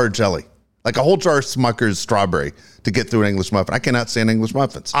whole jar of jelly. Like a whole jar of Smucker's strawberry to get through an English muffin. I cannot stand English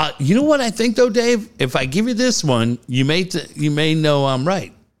muffins. You know what I think though, Dave? If I give you this one, you may know I'm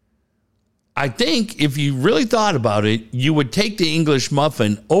right. I think if you really thought about it, you would take the English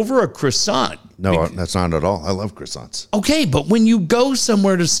muffin over a croissant. No, that's not at all. I love croissants. Okay, but when you go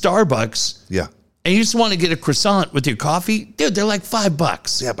somewhere to Starbucks, and you just want to get a croissant with your coffee, dude, they're like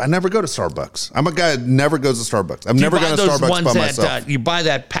 $5. Yeah, but I never go to Starbucks. I'm a guy that never goes to Starbucks. I've never gone to Starbucks by myself. You buy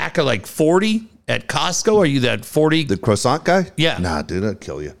that pack of like 40 at Costco? Are you that 40? The croissant guy? Yeah. Nah, dude, I'd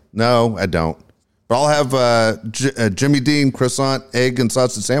kill you. No, I don't. But I'll have Jimmy Dean croissant, egg, and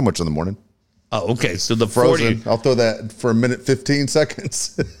sausage sandwich in the morning. Oh, okay. So the frozen. 40. I'll throw that for a minute, 15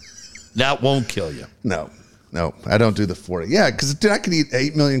 seconds. That won't kill you. No, I don't do the 40. Yeah, because I could eat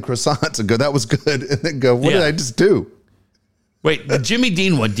 8 million croissants and go, that was good. And then go, what did I just do? Wait, the Jimmy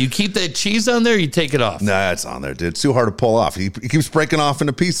Dean one, do you keep that cheese on there or you take it off? Nah, it's on there, dude. It's too hard to pull off. He keeps breaking off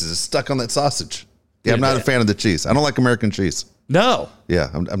into pieces. It's stuck on that sausage. Yeah, I'm not a fan of the cheese. I don't like American cheese. No. Yeah,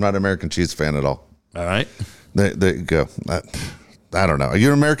 I'm not an American cheese fan at all. All right. There you go. I don't know. Are you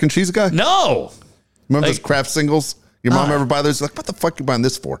an American cheese guy? No. Remember those Kraft singles? Your mom ever buy those? Like, what the fuck are you buying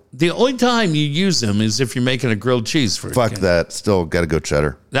this for? The only time you use them is if you're making a grilled cheese for Fuck that. Still got to go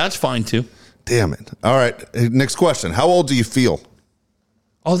cheddar. That's fine too. Damn it. All right. Next question. How old do you feel?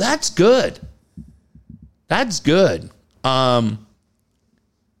 Oh, that's good. That's good. Well,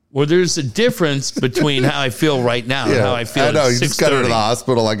 there's a difference between how I feel right now and how I feel. I know. You just got into the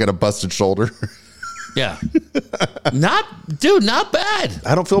hospital. I got a busted shoulder. Yeah. Not bad.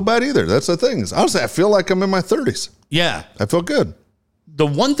 I don't feel bad either. That's the thing. Honestly, I feel like I'm in my 30s. Yeah. I feel good. The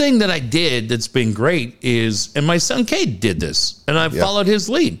one thing that I did that's been great is, and my son Cade did this, and I followed his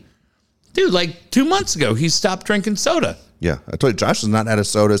lead. Dude, like 2 months ago, he stopped drinking soda. Yeah. I told you, Josh has not had a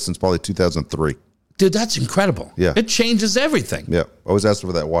soda since probably 2003. Dude, that's incredible. Yeah. It changes everything. Yeah. Always ask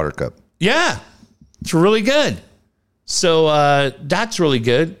for that water cup. Yeah. It's really good. So that's really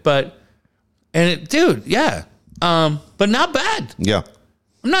good. But not bad. Yeah.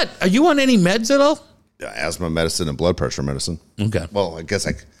 Are you on any meds at all? Asthma medicine and blood pressure medicine. Okay. Well, I guess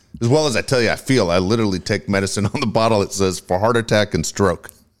as well as I tell you, I literally take medicine on the bottle. It says for heart attack and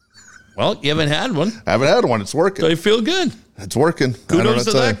stroke. Well, you haven't had one. I haven't had one. It's working. So you feel good. It's working. Kudos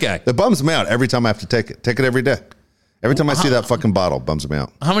to that guy. It bums me out every time I have to take it. Take it every day. Every time I see that fucking bottle, it bums me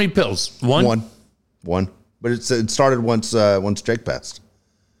out. How many pills? One. But it started once Jake passed.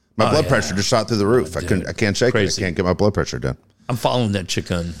 My blood pressure just shot through the roof. I can't shake it. I can't get my blood pressure down. I'm following that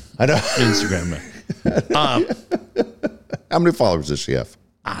chick on Instagram. How many followers does she have?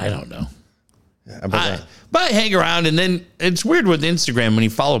 I don't know. But I hang around, and then it's weird with Instagram when you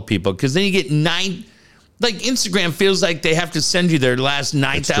follow people, because then you get like Instagram feels like they have to send you their last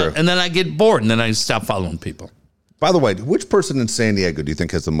nights out, and then I get bored, and then I stop following people. By the way, which person in San Diego do you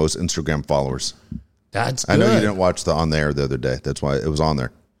think has the most Instagram followers? That's good. I know you didn't watch the On the Air the other day. That's why it was on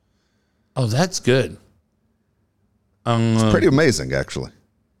there. Oh, that's good. It's pretty amazing, actually.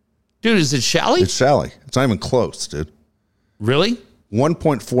 Dude, is it Shally? It's Shally. It's not even close, dude. Really?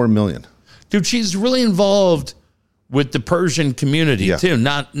 1.4 million. Dude, she's really involved with the Persian community, too.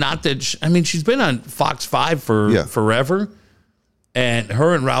 Not that, she's been on Fox 5 for forever. And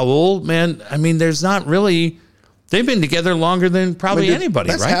her and Raul, man, there's not really, they've been together longer than probably anybody,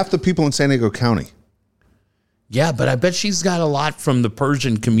 that's right? That's half the people in San Diego County. Yeah, but I bet she's got a lot from the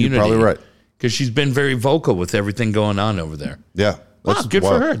Persian community. You're probably right. Because she's been very vocal with everything going on over there. Yeah. Wow, good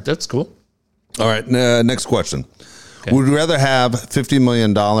for her. That's cool. All right, next question. Okay. Would you rather have $50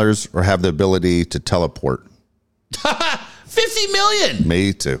 million or have the ability to teleport? $50 million.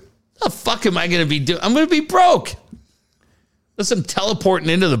 Me too. What the fuck am I going to be doing? I'm going to be broke. Unless I'm teleporting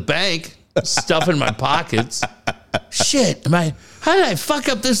into the bank, stuff in my pockets. Shit. How did I fuck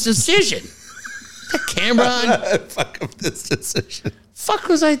up this decision? The camera on? Fuck up this decision. Fuck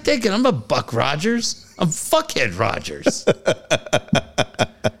was I thinking? I'm a Buck Rogers. I'm Fuckhead Rogers.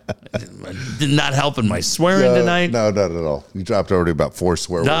 Not helping my swearing tonight. No, not at all. You dropped already about 4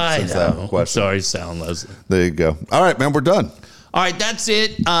 swear words since that question. Sorry, Sound Leslie. There you go. All right, man, we're done. All right, that's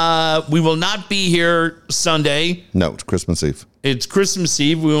it. We will not be here Sunday. No, it's Christmas Eve. It's Christmas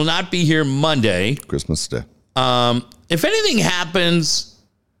Eve. We will not be here Monday. Christmas Day. If anything happens,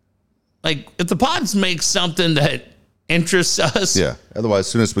 like if the Pods make something that interests us. Yeah. Otherwise, as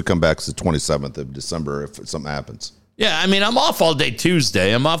soon as we come back, it's the 27th of December if something happens. Yeah, I'm off all day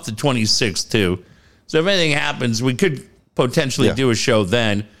Tuesday. I'm off the 26th, too. So if anything happens, we could potentially do a show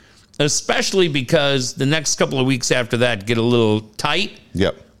then, especially because the next couple of weeks after that get a little tight.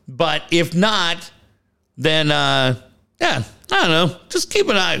 Yep. But if not, then, I don't know. Just keep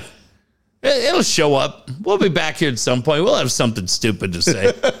an eye. It'll show up. We'll be back here at some point. We'll have something stupid to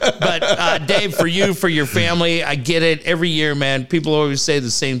say. But, Dave, for you, for your family, I get it. Every year, man, people always say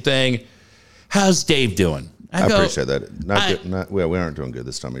the same thing. How's Dave doing? I appreciate that. We aren't doing good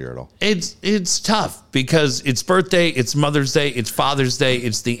this time of year at all. It's tough because it's birthday, it's Mother's Day, it's Father's Day,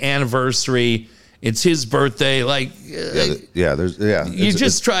 it's the anniversary, it's his birthday. Like, you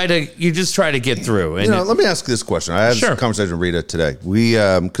just try to get through. And let me ask you this question. I had a conversation with Rita today. We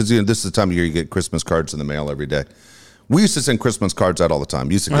because this is the time of year you get Christmas cards in the mail every day. We used to send Christmas cards out all the time.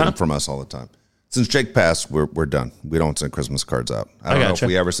 You used to get them from us all the time. Since Jake passed, we're done. We don't send Christmas cards out. I don't know if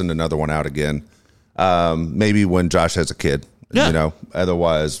we ever send another one out again. Maybe when Josh has a kid,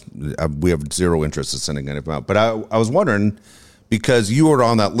 otherwise we have zero interest in sending anything out. But I was wondering, because you were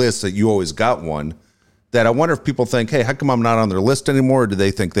on that list that you always got one, that I wonder if people think, hey, how come I'm not on their list anymore? Or do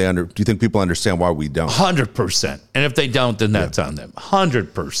they think do you think people understand why we don't? 100%. And if they don't, then that's on them.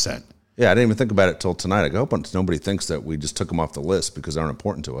 100%. Yeah, I didn't even think about it till tonight. I go, hope nobody thinks that we just took them off the list because they aren't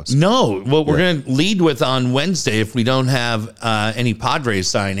important to us. No, what we're going to lead with on Wednesday, if we don't have any Padres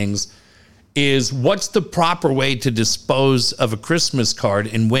signings, is what's the proper way to dispose of a Christmas card,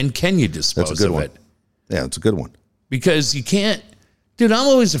 and when can you dispose of it? Yeah, it's a good one. Because you can't, dude, I'm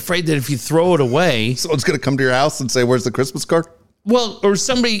always afraid that if you throw it away, someone's going to come to your house and say, where's the Christmas card? Well, or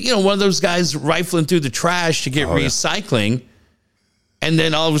somebody, one of those guys rifling through the trash to get recycling. And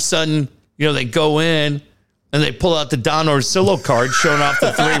then all of a sudden, they go in and they pull out the Don Orsillo card showing off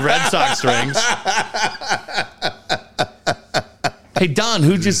the 3 Red Sox rings. Hey, Don,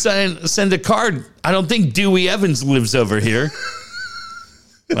 who just send a card? I don't think Dewey Evans lives over here.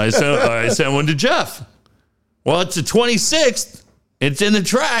 I sent one to Jeff. Well, it's the 26th. It's in the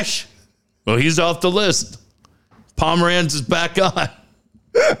trash. Well, he's off the list. Pomeranz is back on.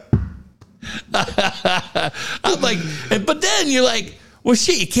 I'm like, but then you're like, well,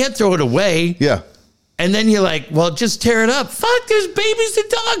 shit, you can't throw it away. Yeah. And then you're like, well, just tear it up. Fuck, there's babies and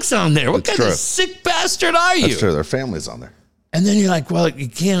dogs on there. What kind of sick bastard are you? That's true. Their family's on there. And then you're like, well, you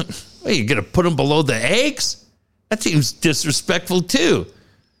can't. Well, you're going to put them below the eggs? That seems disrespectful, too.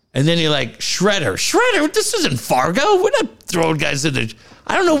 And then you're like, Shredder, this isn't Fargo. We're not throwing guys in the...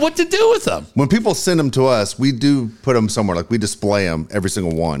 I don't know what to do with them. When people send them to us, we do put them somewhere. Like, we display them, every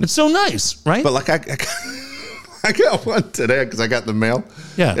single one. It's so nice, right? But, like, I got one today because I got the mail.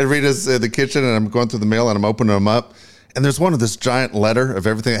 Yeah. And Rita's in the kitchen, and I'm going through the mail, and I'm opening them up. And there's one of this giant letter of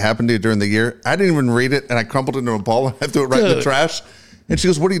everything that happened to you during the year. I didn't even read it, and I crumpled it into a ball, and I threw it right in the trash. And she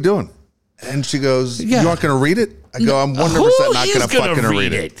goes, what are you doing? And she goes, you aren't going to read it? I go, I'm 100% not going to fucking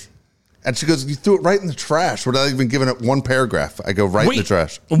read it. And she goes, you threw it right in the trash without even giving it one paragraph. I go, right in the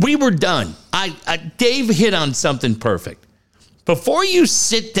trash. We were done. Dave hit on something perfect. Before you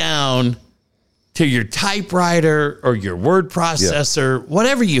sit down to your typewriter or your word processor,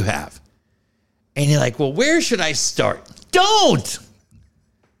 whatever you have, and you're like, well, where should I start? Don't.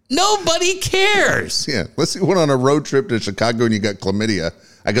 Nobody cares. Yeah. Let's say you went on a road trip to Chicago and you got chlamydia.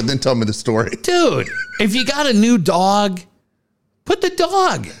 I go, then tell me the story. Dude, if you got a new dog, put the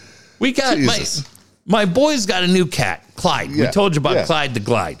dog. We got my boy's got a new cat, Clyde. We told you about Clyde the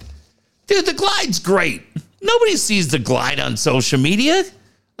Glide. Dude, the Glide's great. Nobody sees the Glide on social media.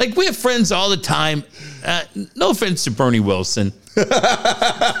 Like, we have friends all the time. No offense to Bernie Wilson. Dude, because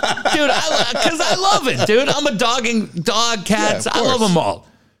I love it, dude. I'm a dog, cats. I love them all.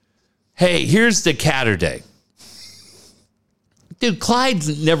 Hey, here's the Catterday. Dude,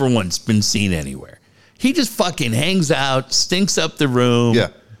 Clyde's never once been seen anywhere. He just fucking hangs out, stinks up the room. Yeah.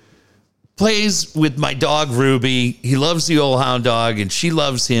 Plays with my dog, Ruby. He loves the old hound dog, and she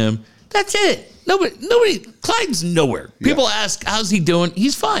loves him. That's it. Nobody, Clyde's nowhere. People ask, how's he doing?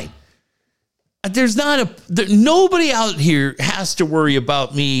 He's fine. Nobody out here has to worry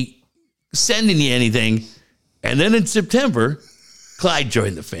about me sending you anything. And then in September, Clyde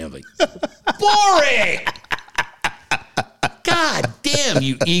joined the family. Boring. God damn,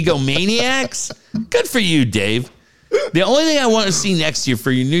 you egomaniacs. Good for you, Dave. The only thing I want to see next year for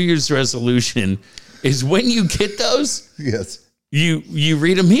your New Year's resolution is when you get those. Yes. You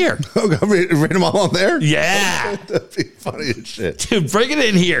read them here. Oh, read them all on there? Yeah. That'd be funny as shit. Dude, bring it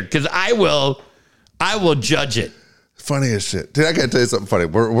in here because I will judge it. Funny as shit. Dude, I got to tell you something funny.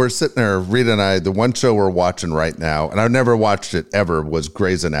 We're sitting there, Rita and I, the one show we're watching right now, and I've never watched it ever, was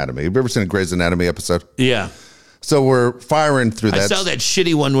Grey's Anatomy. Have you ever seen a Grey's Anatomy episode? Yeah. So we're firing through that. I saw that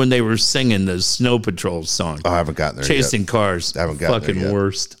shitty one when they were singing the Snow Patrol song. Oh, I haven't gotten there Chasing yet. cars. I haven't gotten fucking there yet.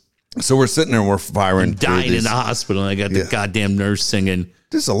 Worst. So we're sitting there and we're firing through dying these. in the hospital, and I got the goddamn nurse singing.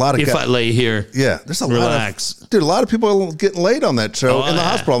 There's a lot of If I lay here, there's a relax. lot of a lot of people getting laid on that show in the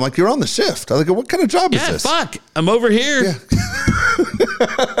hospital. I'm like, you're on the shift. I was like, what kind of job is this? Fuck, I'm over here. Yeah.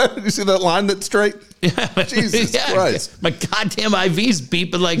 You see that line that's straight? Yeah. Jesus Christ. My goddamn IV's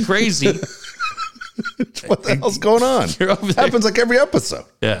beeping like crazy. What the hell's going on? It happens like every episode.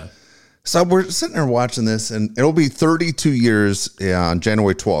 Yeah. So we're sitting there watching this, and it'll be 32 years on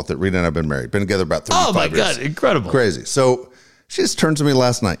January 12th that Rita and I have been married. Been together about 35 years. Oh, my God. Incredible. Crazy. So she just turned to me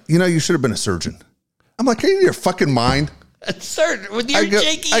last night. You know, you should have been a surgeon. I'm like, are you in your fucking mind? A surgeon with your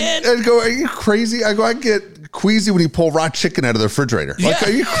shaky head? I go, are you crazy? I go, I get queasy when you pull raw chicken out of the refrigerator. Like,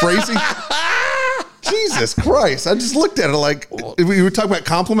 are you crazy? Jesus Christ. I just looked at it like, we were talking about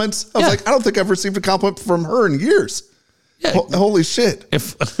compliments. I was like, I don't think I've received a compliment from her in years. Yeah. Holy shit.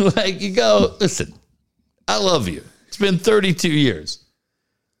 If like you go, listen, I love you. It's been 32 years.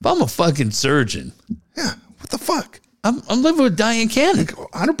 If I'm a fucking surgeon. Yeah. What the fuck? I'm living with Diane Cannon.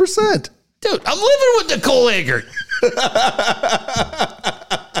 100%. Dude, I'm living with Nicole Eggert.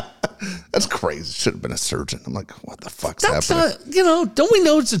 That's crazy. Should have been a surgeon. I'm like, what the fuck's happening? Don't we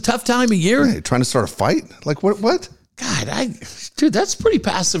know it's a tough time of year? Hey, trying to start a fight? Like, what? God, dude, that's pretty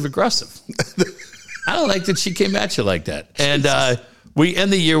passive aggressive. I don't like that she came at you like that. And we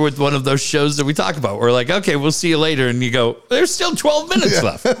end the year with one of those shows that we talk about. We're like, okay, we'll see you later. And you go, there's still 12 minutes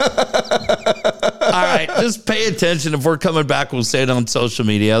left. All right, just pay attention. If we're coming back, we'll say it on social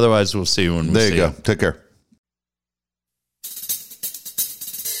media. Otherwise, we'll see you when we see you. There you go. Take care.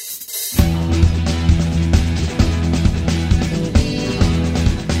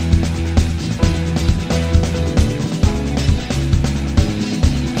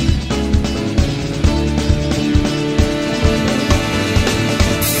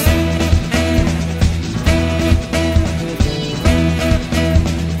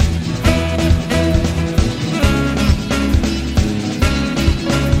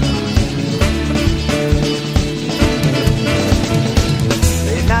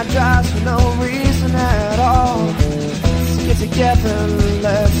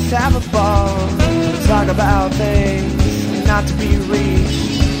 About things not to be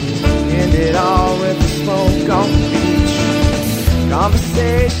reached. End it all with the smoke on the beach.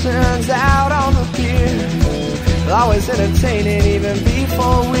 Conversations out on the pier, always entertaining even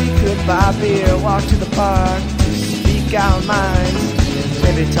before we could buy beer. Walk to the park, speak our minds,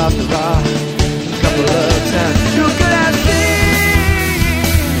 maybe toss the rock a couple of times. You could have seen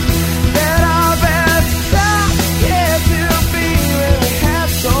that our best time yet to be when we had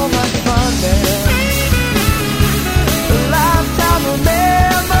so much fun there.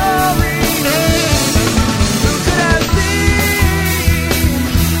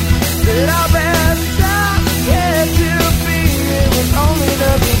 Only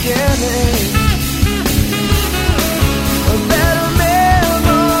the beginning.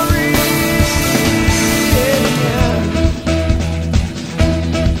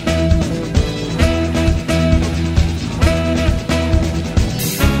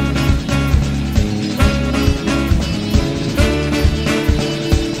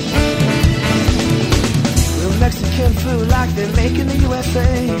 like they make in the USA.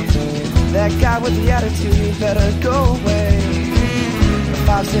 That guy with the attitude, he better go away. A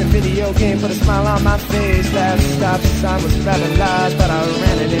 5-cent video game put a smile on my face. That stop sign was paralyzed, but I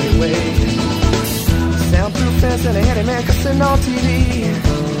ran it anyway. Soundproof fence and a handyman cussing on TV.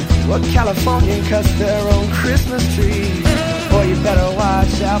 What Californian cuts their own Christmas tree? Boy, you better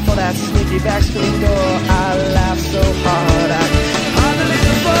watch out for that sneaky back screen door. I laughed so hard I